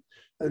hurricane,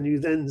 and you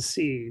then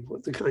see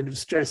what the kind of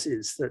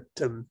stresses that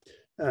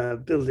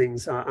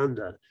buildings are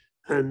under.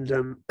 And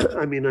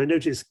I mean, I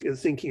noticed,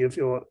 thinking of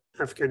your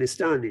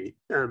Afghanistani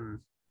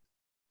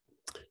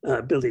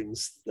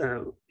buildings,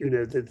 you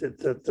know,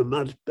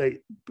 the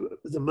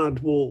mud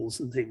walls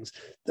and things,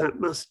 that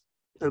must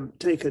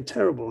take a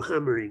terrible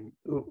hammering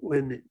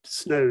when it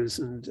snows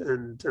and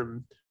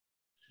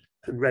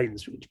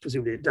rains, which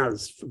presumably it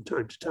does from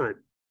time to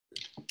time.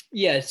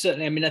 Yeah,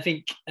 certainly. I mean, I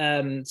think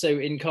so.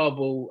 In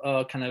Kabul,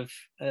 our kind of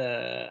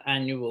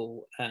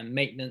annual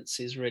maintenance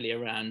is really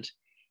around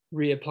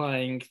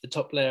reapplying the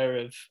top layer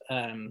of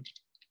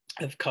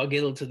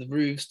Cargill to the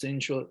roofs to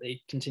ensure that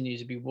they continue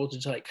to be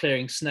watertight,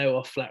 clearing snow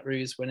off flat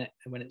roofs when it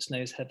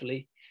snows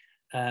heavily,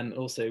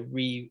 also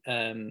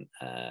reapplying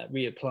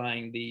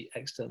the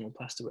external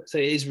plasterwork. So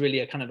it is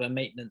really a kind of a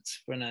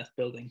maintenance for an earth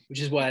building,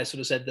 which is why I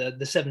sort of said the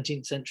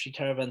 17th century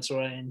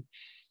caravanserai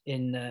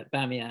in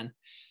Bamiyan.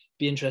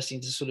 Be interesting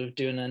to sort of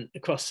do a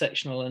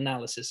cross-sectional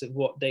analysis of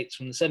what dates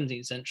from the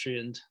 17th century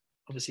and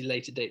obviously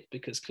later dates,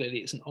 because clearly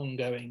it's an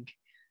ongoing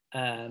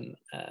kind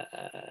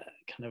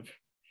of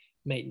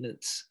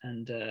maintenance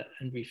and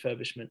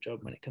refurbishment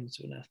job when it comes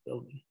to an earth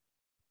building.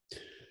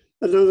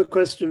 Another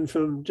question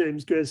from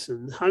James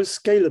Grierson: how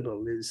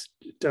scalable is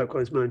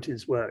Turquoise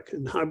Mountain's work,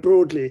 and how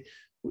broadly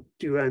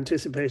do you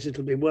anticipate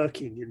it'll be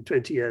working in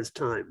 20 years'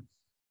 time?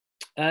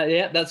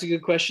 Yeah, that's a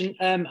good question.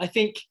 I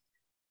think,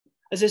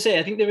 as I say,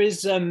 I think there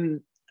is, I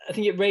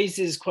think it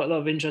raises quite a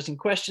lot of interesting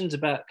questions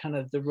about kind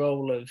of the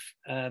role of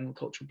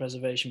cultural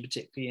preservation,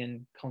 particularly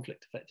in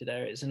conflict-affected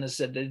areas. And as I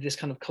said, this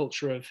kind of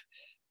culture of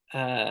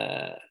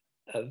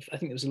I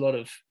think there was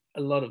a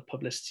lot of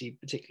publicity,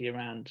 particularly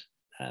around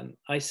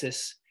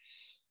ISIS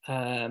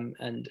and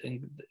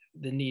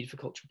the need for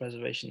cultural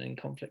preservation in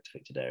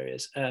conflict-affected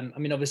areas. I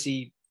mean,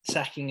 obviously,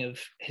 sacking of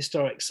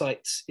historic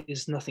sites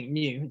is nothing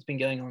new. It's been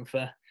going on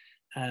for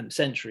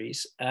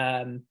centuries.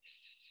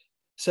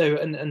 So,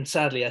 and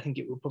sadly, I think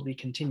it will probably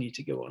continue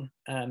to go on,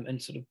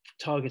 and sort of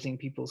targeting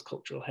people's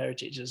cultural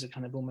heritage as a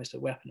kind of almost a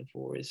weapon of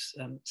war is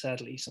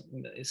sadly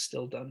something that is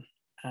still done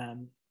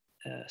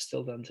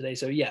today.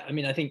 So yeah, I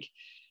mean, I think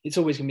it's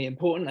always going to be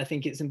important. I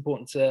think it's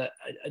important to,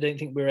 I don't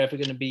think we're ever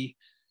going to be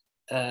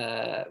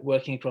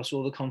working across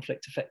all the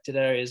conflict affected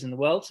areas in the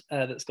world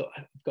that's got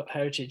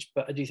heritage.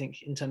 But I do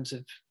think in terms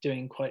of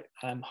doing quite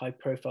high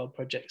profile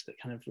projects that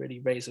kind of really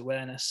raise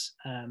awareness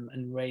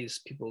and raise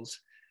people's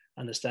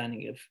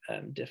understanding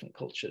of different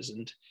cultures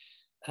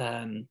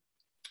and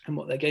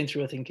what they're going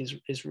through, I think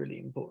is really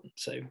important.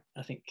 So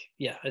I think,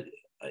 yeah, I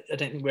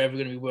don't think we're ever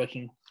going to be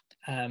working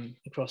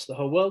across the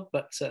whole world,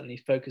 but certainly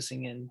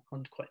focusing in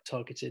on quite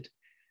targeted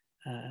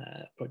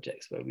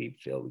projects where we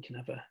feel we can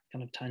have a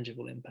kind of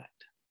tangible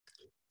impact.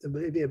 There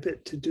may be a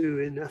bit to do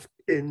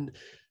in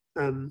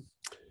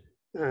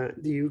the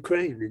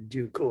Ukraine in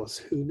due course,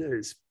 who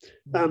knows?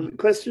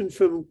 Question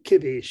from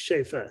Kibby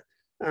Schaefer.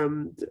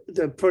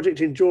 The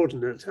project in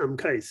Jordan at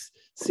Kais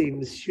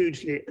seems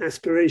hugely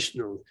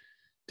aspirational.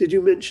 Did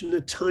you mention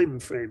a time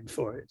frame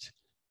for it?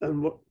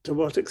 And to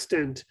what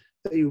extent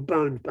are you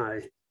bound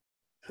by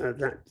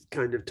that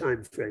kind of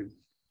time frame?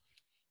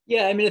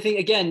 Yeah, I mean, I think,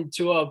 again,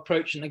 to our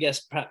approach, and I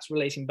guess perhaps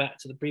relating back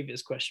to the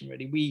previous question,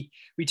 really,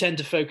 we tend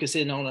to focus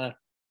in on a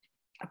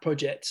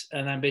project,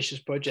 an ambitious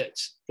project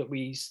that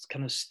we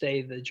kind of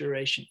stay the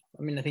duration.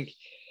 I mean, I think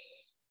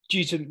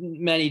due to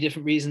many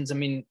different reasons, I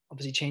mean,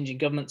 obviously changing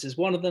governments is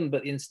one of them,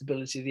 but the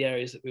instability of the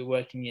areas that we're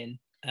working in,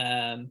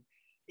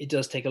 it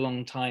does take a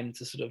long time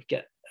to sort of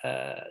get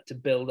to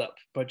build up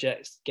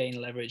projects,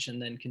 gain leverage,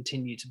 and then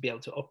continue to be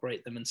able to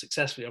operate them and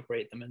successfully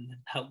operate them and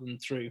help them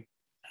through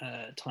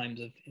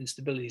times of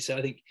instability. So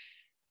I think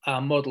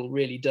our model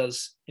really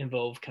does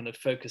involve kind of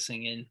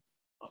focusing in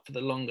for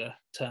the longer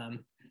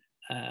term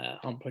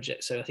on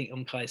projects. So I think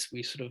on Kais,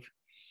 we sort of,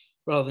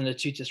 rather than a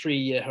 2 to 3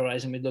 year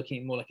horizon, we're looking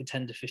at more like a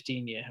 10 to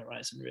 15 year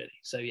horizon, really.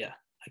 So yeah,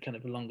 a kind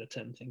of a longer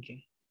term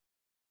thinking.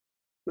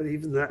 Well,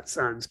 even that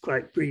sounds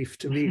quite brief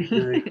to me,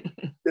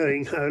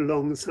 knowing how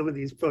long some of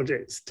these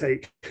projects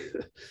take.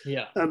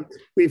 Yeah.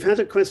 We've had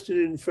a question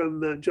in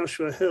from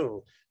Joshua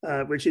Hill,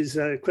 which is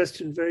a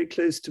question very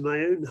close to my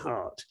own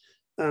heart.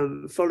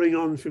 Following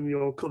on from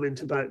your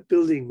comment about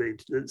building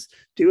maintenance,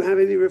 do you have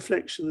any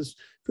reflections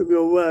from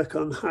your work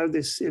on how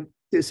this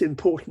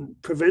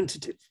important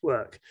preventative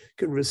work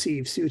can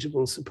receive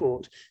suitable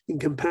support in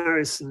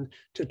comparison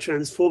to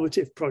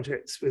transformative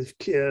projects with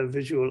clear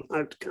visual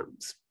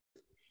outcomes?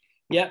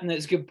 Yeah, no,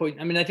 it's a good point.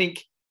 I mean, I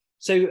think,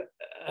 so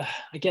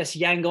I guess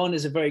Yangon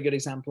is a very good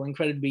example,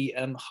 incredibly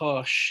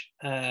harsh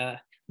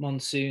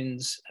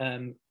monsoons,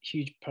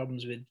 huge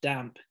problems with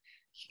damp,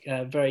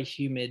 very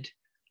humid,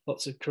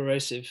 lots of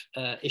corrosive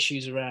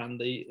issues around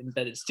the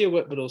embedded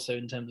steelwork, but also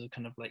in terms of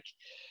kind of like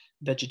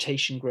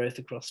vegetation growth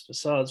across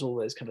facades, all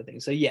those kind of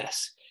things. So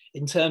yes,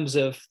 in terms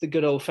of the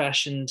good old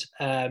fashioned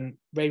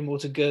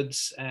rainwater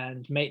goods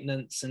and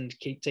maintenance and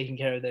keep taking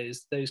care of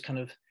those kind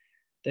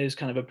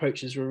of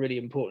approaches were really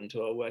important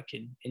to our work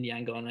in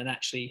Yangon. And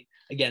actually,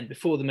 again,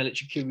 before the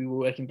military coup, we were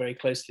working very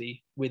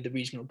closely with the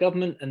regional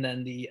government and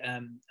then the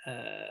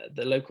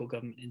local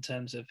government in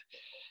terms of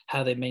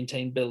how they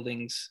maintain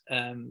buildings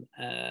and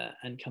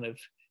kind of,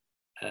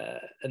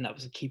 and that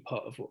was a key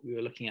part of what we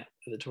were looking at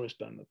for the Turquoise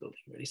Mountain building,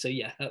 really. So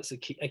yeah, that's a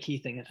key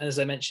thing. And as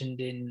I mentioned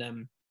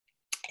in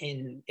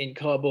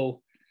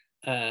Kabul,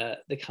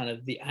 the kind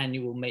of the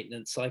annual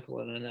maintenance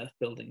cycle on an earth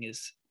building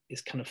is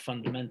kind of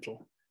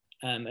fundamental.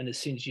 And as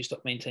soon as you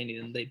stop maintaining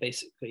them, they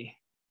basically,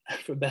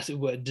 for a better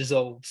word,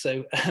 dissolve.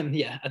 So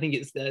yeah, I think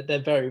they're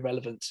very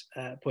relevant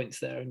points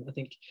there. And I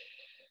think,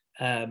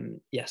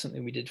 yeah,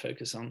 something we did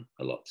focus on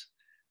a lot.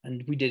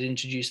 And we did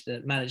introduce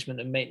the management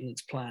and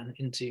maintenance plan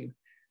into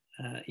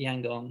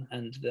Yangon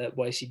and the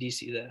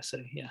YCDC there. So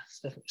yeah,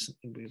 it's definitely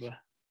something we were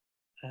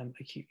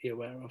acutely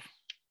aware of.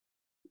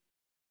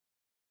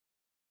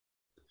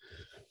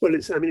 Well,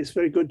 it's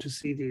very good to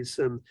see these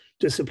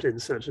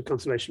disciplines such as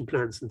conservation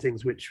plans and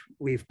things which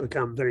we've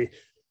become very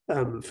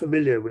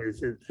familiar with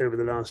over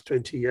the last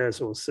 20 years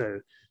or so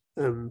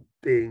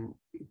being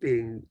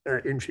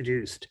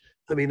introduced.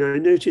 I mean, I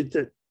noted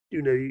that,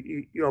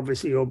 you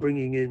obviously you're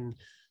bringing in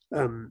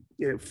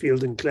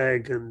Field and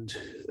Clegg and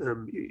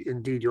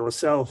indeed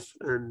yourself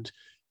and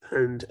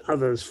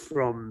others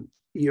from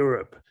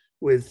Europe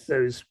with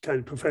those kind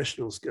of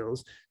professional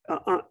skills.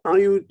 Are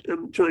you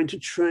trying to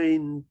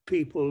train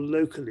people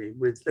locally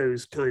with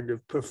those kind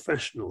of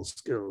professional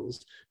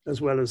skills as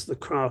well as the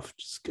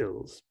craft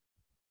skills?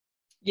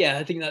 Yeah,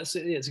 I think it's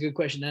a good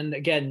question. And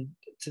again,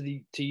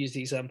 to use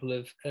the example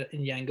of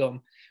in Yangon,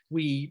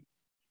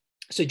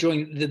 so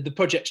during the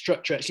project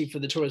structure actually for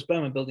the Turquoise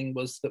Mountain building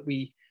was that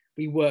we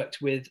worked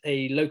with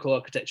a local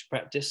architecture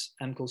practice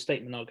called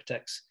Statement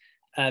Architects,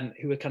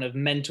 who were kind of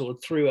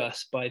mentored through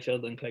us by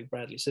Field and Clegg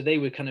Bradley. So they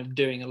were kind of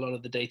doing a lot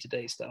of the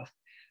day-to-day stuff.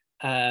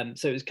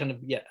 So it was kind of,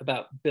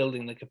 about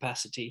building the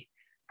capacity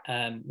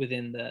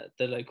within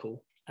the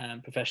local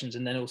professions,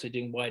 and then also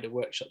doing wider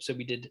workshops. So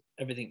we did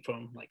everything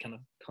from like kind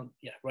of,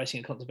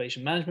 writing a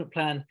conservation management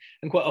plan.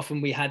 And quite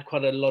often we had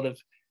quite a lot of,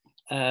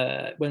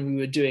 when we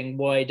were doing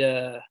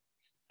wider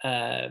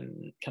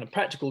kind of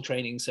practical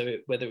training, so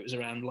whether it was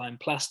around lime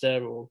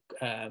plaster or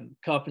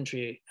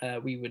carpentry,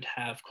 we would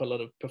have quite a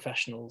lot of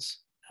professionals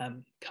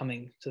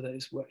coming to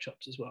those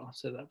workshops as well.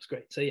 So that was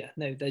great. So yeah,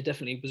 no, there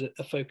definitely was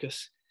a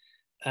focus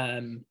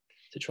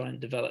try and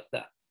develop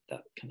that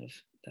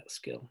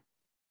skill.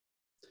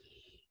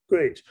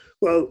 Great.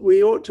 Well,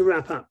 we ought to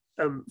wrap up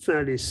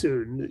fairly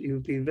soon.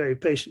 You've been very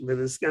patient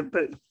with us,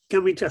 but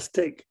can we just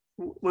take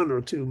one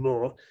or two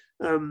more?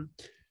 The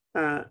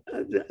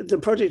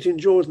project in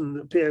Jordan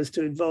appears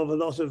to involve a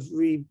lot of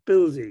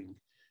rebuilding.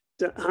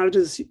 How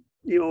does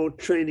your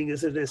training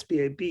as an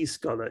SBAB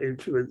scholar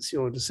influence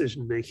your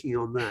decision making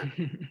on that?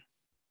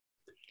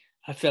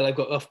 I feel I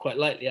got off quite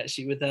lightly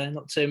actually with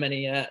not so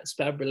many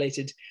SPAB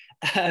related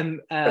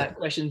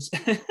questions.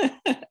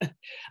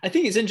 I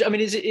think it's interesting. I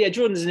mean,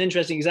 Jordan is an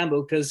interesting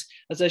example because,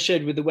 as I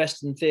showed with the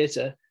Western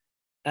Theatre,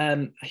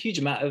 a huge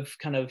amount of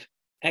kind of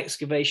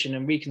excavation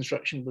and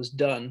reconstruction was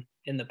done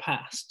in the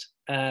past,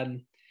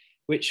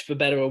 which, for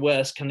better or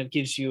worse, kind of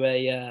gives you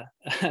a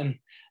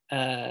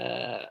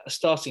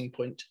starting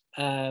point.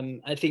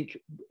 I think,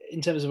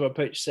 in terms of our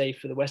approach, say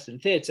for the Western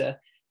Theatre,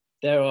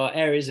 there are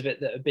areas of it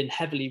that have been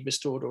heavily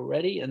restored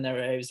already, and there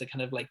are areas that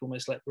kind of like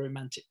almost like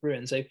romantic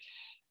ruin. So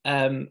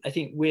I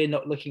think we're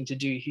not looking to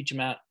do a huge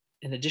amount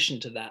in addition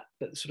to that,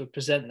 but sort of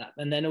present that.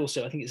 And then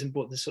also I think it's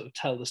important to sort of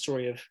tell the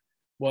story of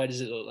why does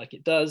it look like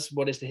it does,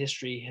 what is the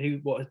history,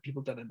 what have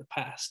people done in the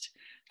past,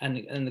 and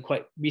the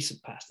quite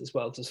recent past as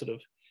well, to sort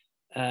of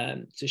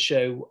to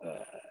show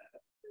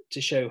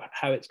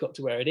how it's got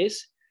to where it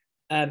is.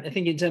 I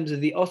think in terms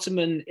of the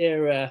Ottoman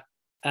era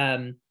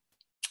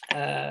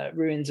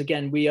ruins,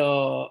 again, we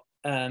are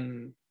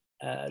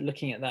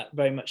looking at that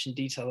very much in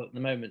detail at the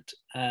moment,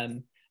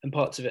 and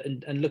parts of it,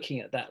 and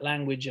looking at that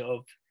language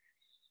of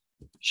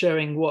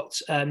showing what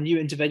new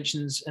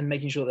interventions and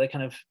making sure they're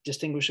kind of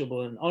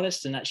distinguishable and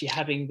honest, and actually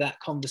having that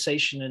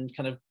conversation and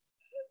kind of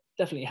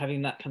definitely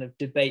having that kind of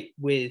debate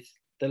with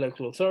the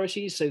local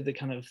authorities. So the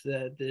kind of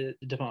the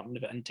Department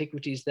of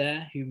Antiquities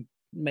there, who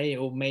may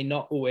or may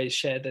not always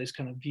share those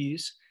kind of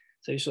views.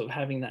 So sort of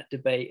having that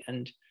debate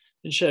and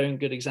showing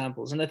good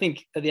examples. And I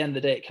think at the end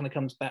of the day, it kind of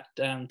comes back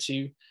down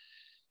to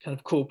kind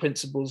of core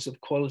principles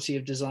of quality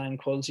of design,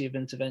 quality of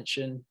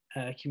intervention,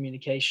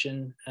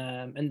 communication.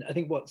 And I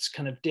think what's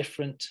kind of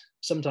different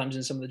sometimes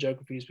in some of the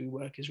geographies we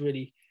work is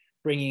really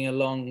bringing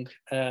along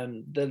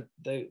the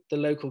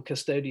local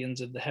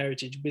custodians of the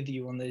heritage with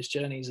you on those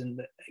journeys,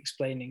 and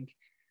explaining,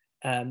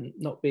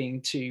 not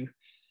being too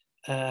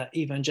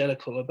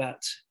evangelical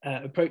about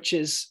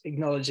approaches,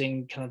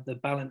 acknowledging kind of the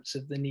balance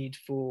of the need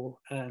for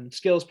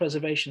skills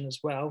preservation as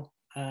well,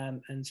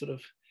 and sort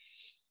of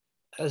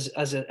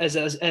as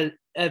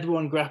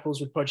everyone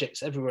grapples with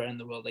projects everywhere in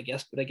the world, I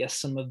guess. But I guess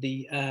some of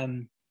the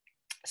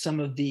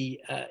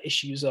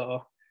issues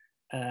are,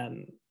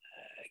 I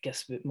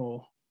guess, a bit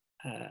more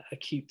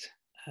acute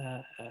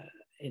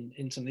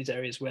in some of these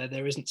areas where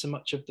there isn't so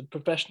much of the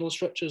professional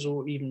structures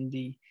or even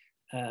the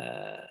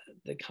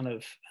kind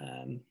of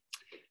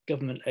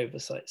government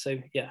oversight. So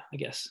yeah, I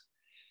guess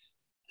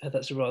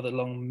that's a rather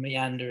long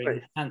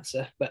meandering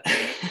answer, but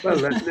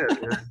well,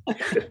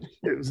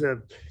 it was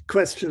a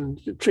question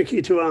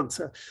tricky to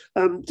answer.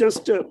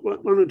 Just one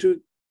or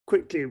two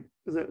quickly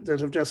that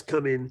have just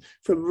come in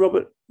from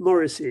Robert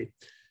Morrissey.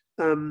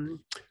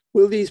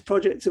 Will these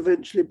projects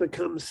eventually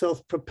become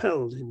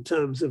self-propelled in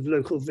terms of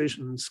local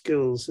vision,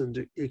 skills,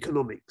 and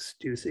economics,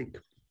 do you think?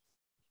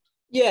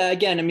 Yeah,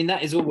 again, I mean,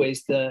 that is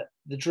always the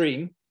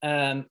dream.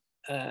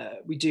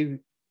 We do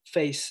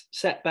face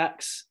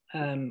setbacks.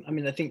 I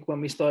mean, I think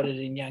when we started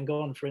in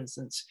Yangon, for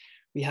instance,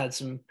 we had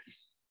some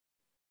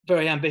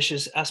very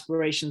ambitious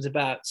aspirations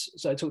about,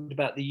 so I talked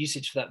about the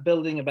usage for that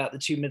building, about the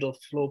two middle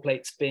floor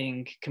plates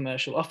being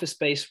commercial office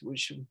space,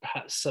 which would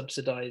perhaps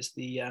subsidize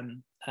the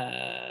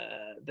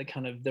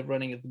kind of the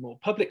running of the more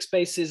public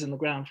spaces and the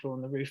ground floor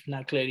and the roof.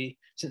 Now, clearly,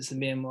 since the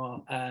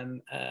Myanmar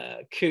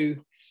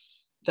coup,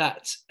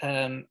 that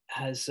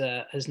has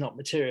not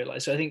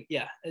materialized. So I think,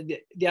 yeah,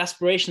 the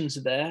aspirations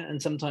are there,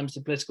 and sometimes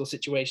the political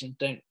situations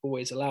don't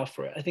always allow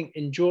for it. I think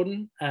in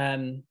Jordan,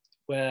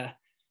 where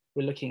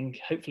we're looking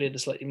hopefully at a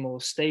slightly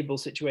more stable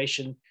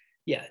situation,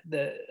 yeah,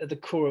 at the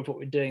core of what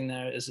we're doing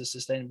there as a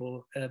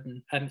sustainable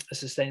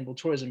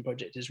tourism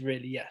project is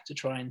really, yeah, to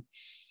try and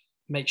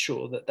make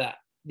sure that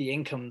the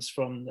incomes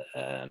from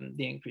the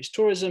increased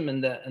tourism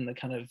and the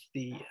kind of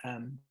the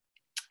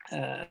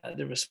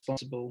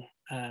responsible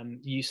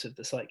use of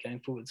the site going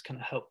forwards kind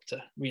of help to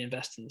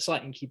reinvest in the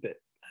site and keep it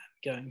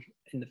going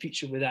in the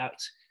future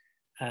without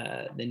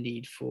the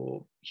need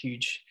for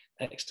huge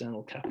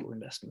external capital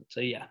investment.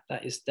 So yeah,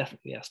 that is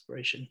definitely the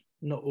aspiration.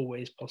 Not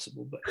always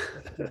possible, but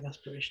definitely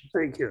aspiration.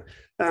 Thank you.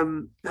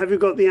 Have you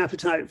got the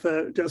appetite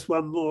for just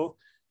one more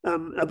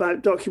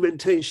about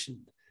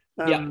documentation?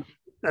 Yeah.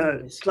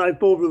 Clive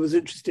Baldwin was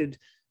interested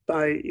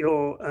by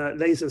your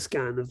laser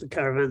scan of the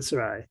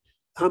caravanserai.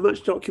 How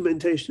much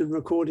documentation and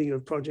recording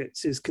of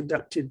projects is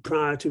conducted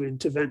prior to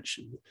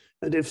intervention?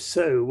 And if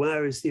so,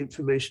 where is the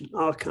information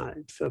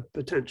archived for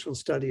potential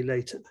study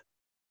later?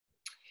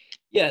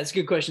 Yeah, it's a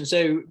good question.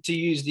 So to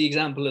use the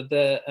example of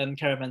the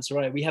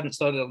caravanserai, we haven't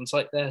started on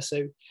site there.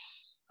 So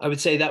I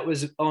would say that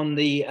was on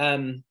the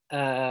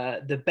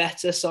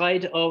better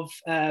side of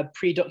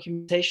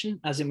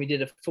pre-documentation, as in we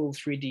did a full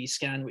 3D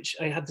scan, which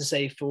I have to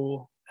say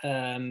for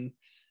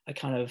a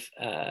kind of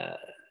a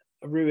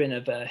ruin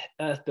of a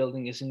earth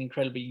building is an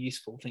incredibly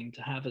useful thing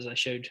to have, as I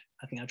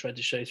think I tried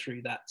to show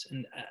through that,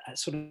 and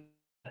sort of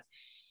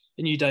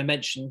a new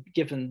dimension,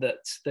 given that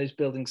those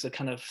buildings are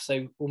kind of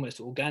so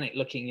almost organic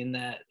looking in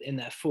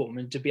their form,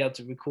 and to be able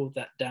to record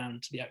that down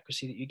to the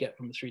accuracy that you get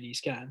from a 3D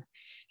scan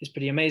is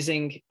pretty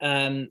amazing.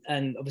 And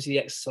obviously the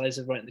exercise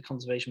of writing the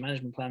conservation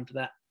management plan for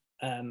that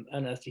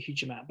unearthed a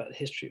huge amount about the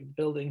history of the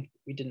building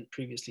we didn't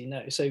previously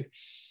know. So,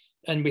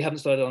 and we haven't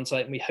started on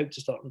site, and we hope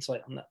to start on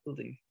site on that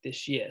building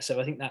this year. So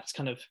I think that's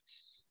kind of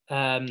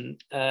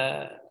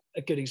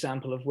a good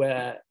example of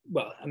where,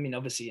 well, I mean,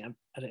 obviously, I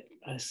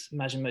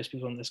imagine most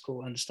people on this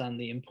call understand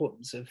the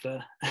importance of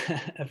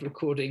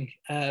recording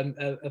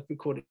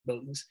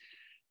buildings,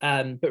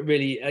 but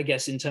really, I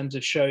guess, in terms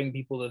of showing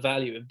people the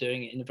value of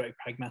doing it in a very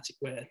pragmatic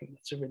way, I think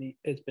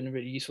it's been a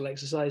really useful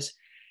exercise.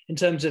 In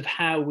terms of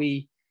how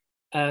we,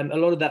 a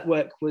lot of that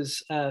work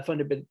was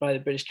funded by the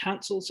British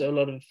Council, so a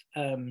lot of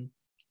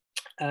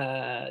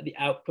the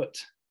output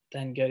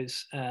then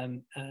goes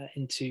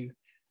into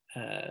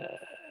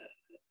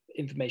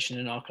information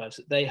and archives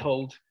that they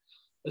hold,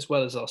 as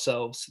well as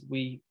ourselves.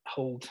 We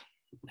hold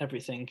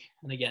everything,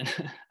 and again,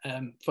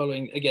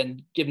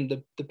 given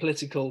the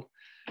political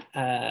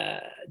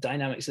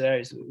dynamics of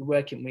areas that we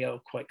work in, we are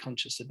quite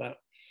conscious about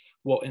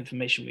what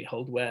information we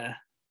hold where,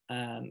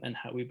 and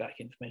how we back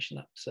information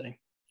up. So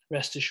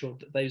rest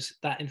assured that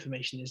that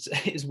information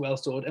is well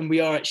stored, and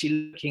we are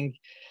actually looking,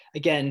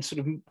 again, sort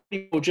of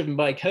more driven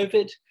by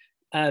COVID,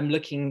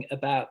 looking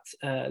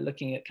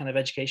at kind of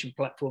education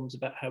platforms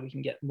about how we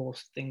can get more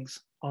things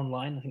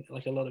online. I think,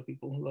 like a lot of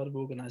people, a lot of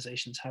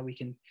organizations, how we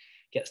can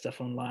get stuff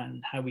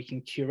online, how we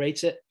can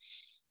curate it.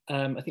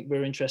 I think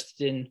we're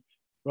interested in,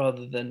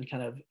 rather than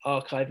kind of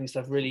archiving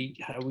stuff, really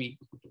how we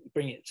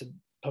bring it to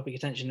public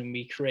attention and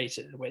we create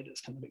it in a way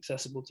that's kind of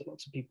accessible to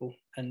lots of people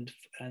and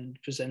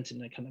present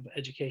in a kind of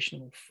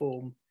educational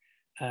form.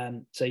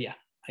 So yeah,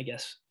 I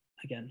guess,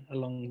 again, a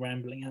long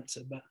rambling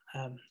answer, but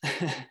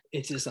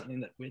it is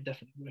something that we're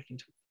definitely working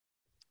towards.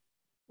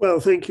 Well,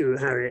 thank you,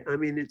 Harry. I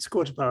mean, it's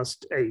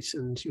 8:15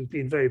 and you've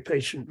been very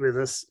patient with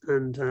us,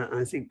 and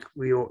I think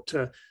we ought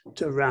to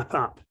wrap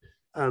up.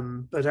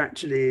 But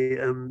actually,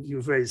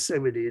 you've raised so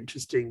many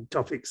interesting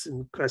topics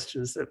and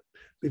questions that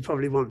we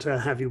probably want to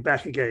have you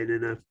back again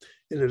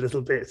in a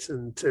little bit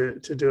and to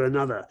do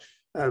another.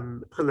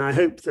 And I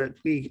hope that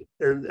we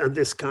and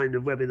this kind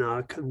of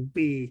webinar can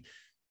be,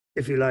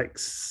 if you like,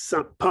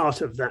 some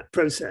part of that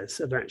process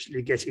of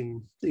actually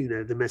getting,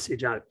 the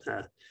message out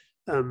there.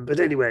 But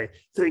anyway,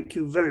 thank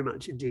you very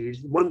much indeed.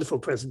 Wonderful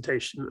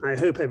presentation. I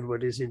hope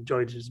everybody's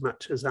enjoyed it as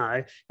much as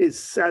I. It's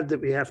sad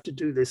that we have to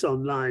do this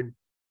online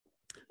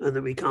and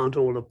that we can't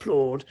all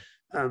applaud,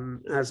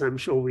 as I'm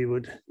sure we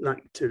would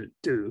like to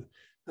do.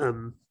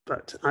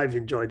 But I've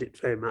enjoyed it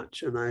very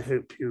much, and I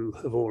hope you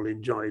have all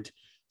enjoyed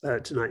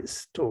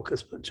tonight's talk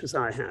as much as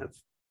I have.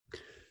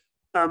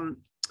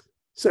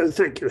 So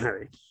thank you,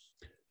 Harry.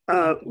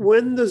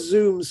 When the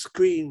Zoom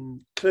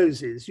screen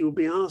closes, you'll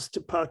be asked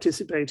to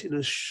participate in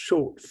a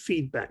short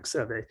feedback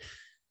survey.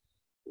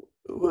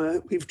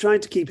 We've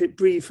tried to keep it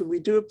brief, and we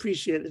do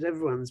appreciate that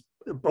everyone's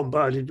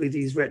bombarded with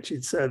these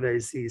wretched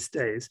surveys these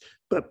days,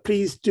 but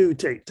please do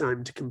take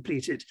time to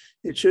complete it.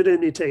 It should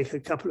only take a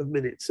couple of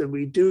minutes, and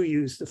we do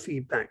use the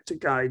feedback to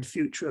guide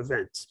future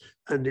events,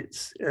 and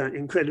it's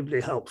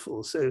incredibly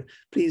helpful. So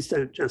please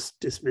don't just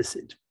dismiss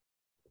it.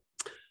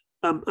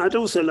 I'd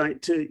also like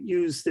to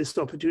use this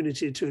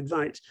opportunity to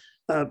invite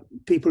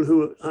people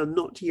who are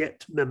not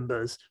yet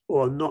members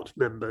or not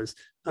members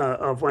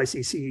of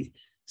YCCC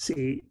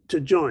to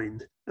join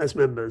as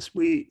members.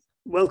 We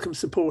welcome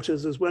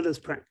supporters as well as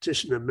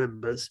practitioner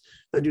members,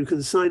 and you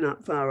can sign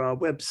up via our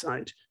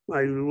website,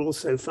 where you will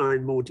also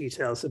find more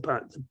details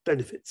about the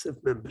benefits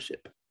of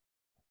membership.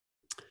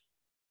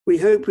 We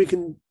hope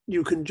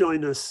you can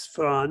join us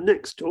for our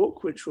next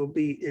talk, which will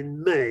be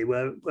in May.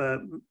 We're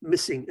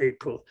missing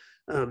April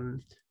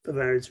for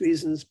various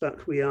reasons,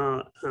 but we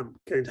are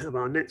going to have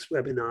our next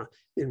webinar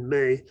in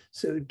May,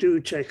 so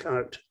do check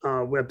out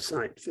our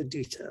website for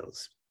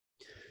details.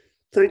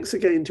 Thanks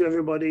again to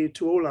everybody,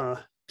 to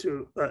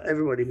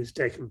everybody who's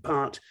taken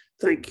part.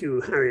 Thank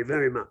you, Harry,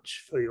 very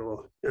much for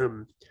your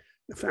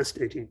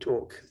fascinating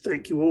talk.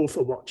 Thank you all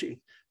for watching,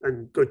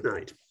 and good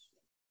night.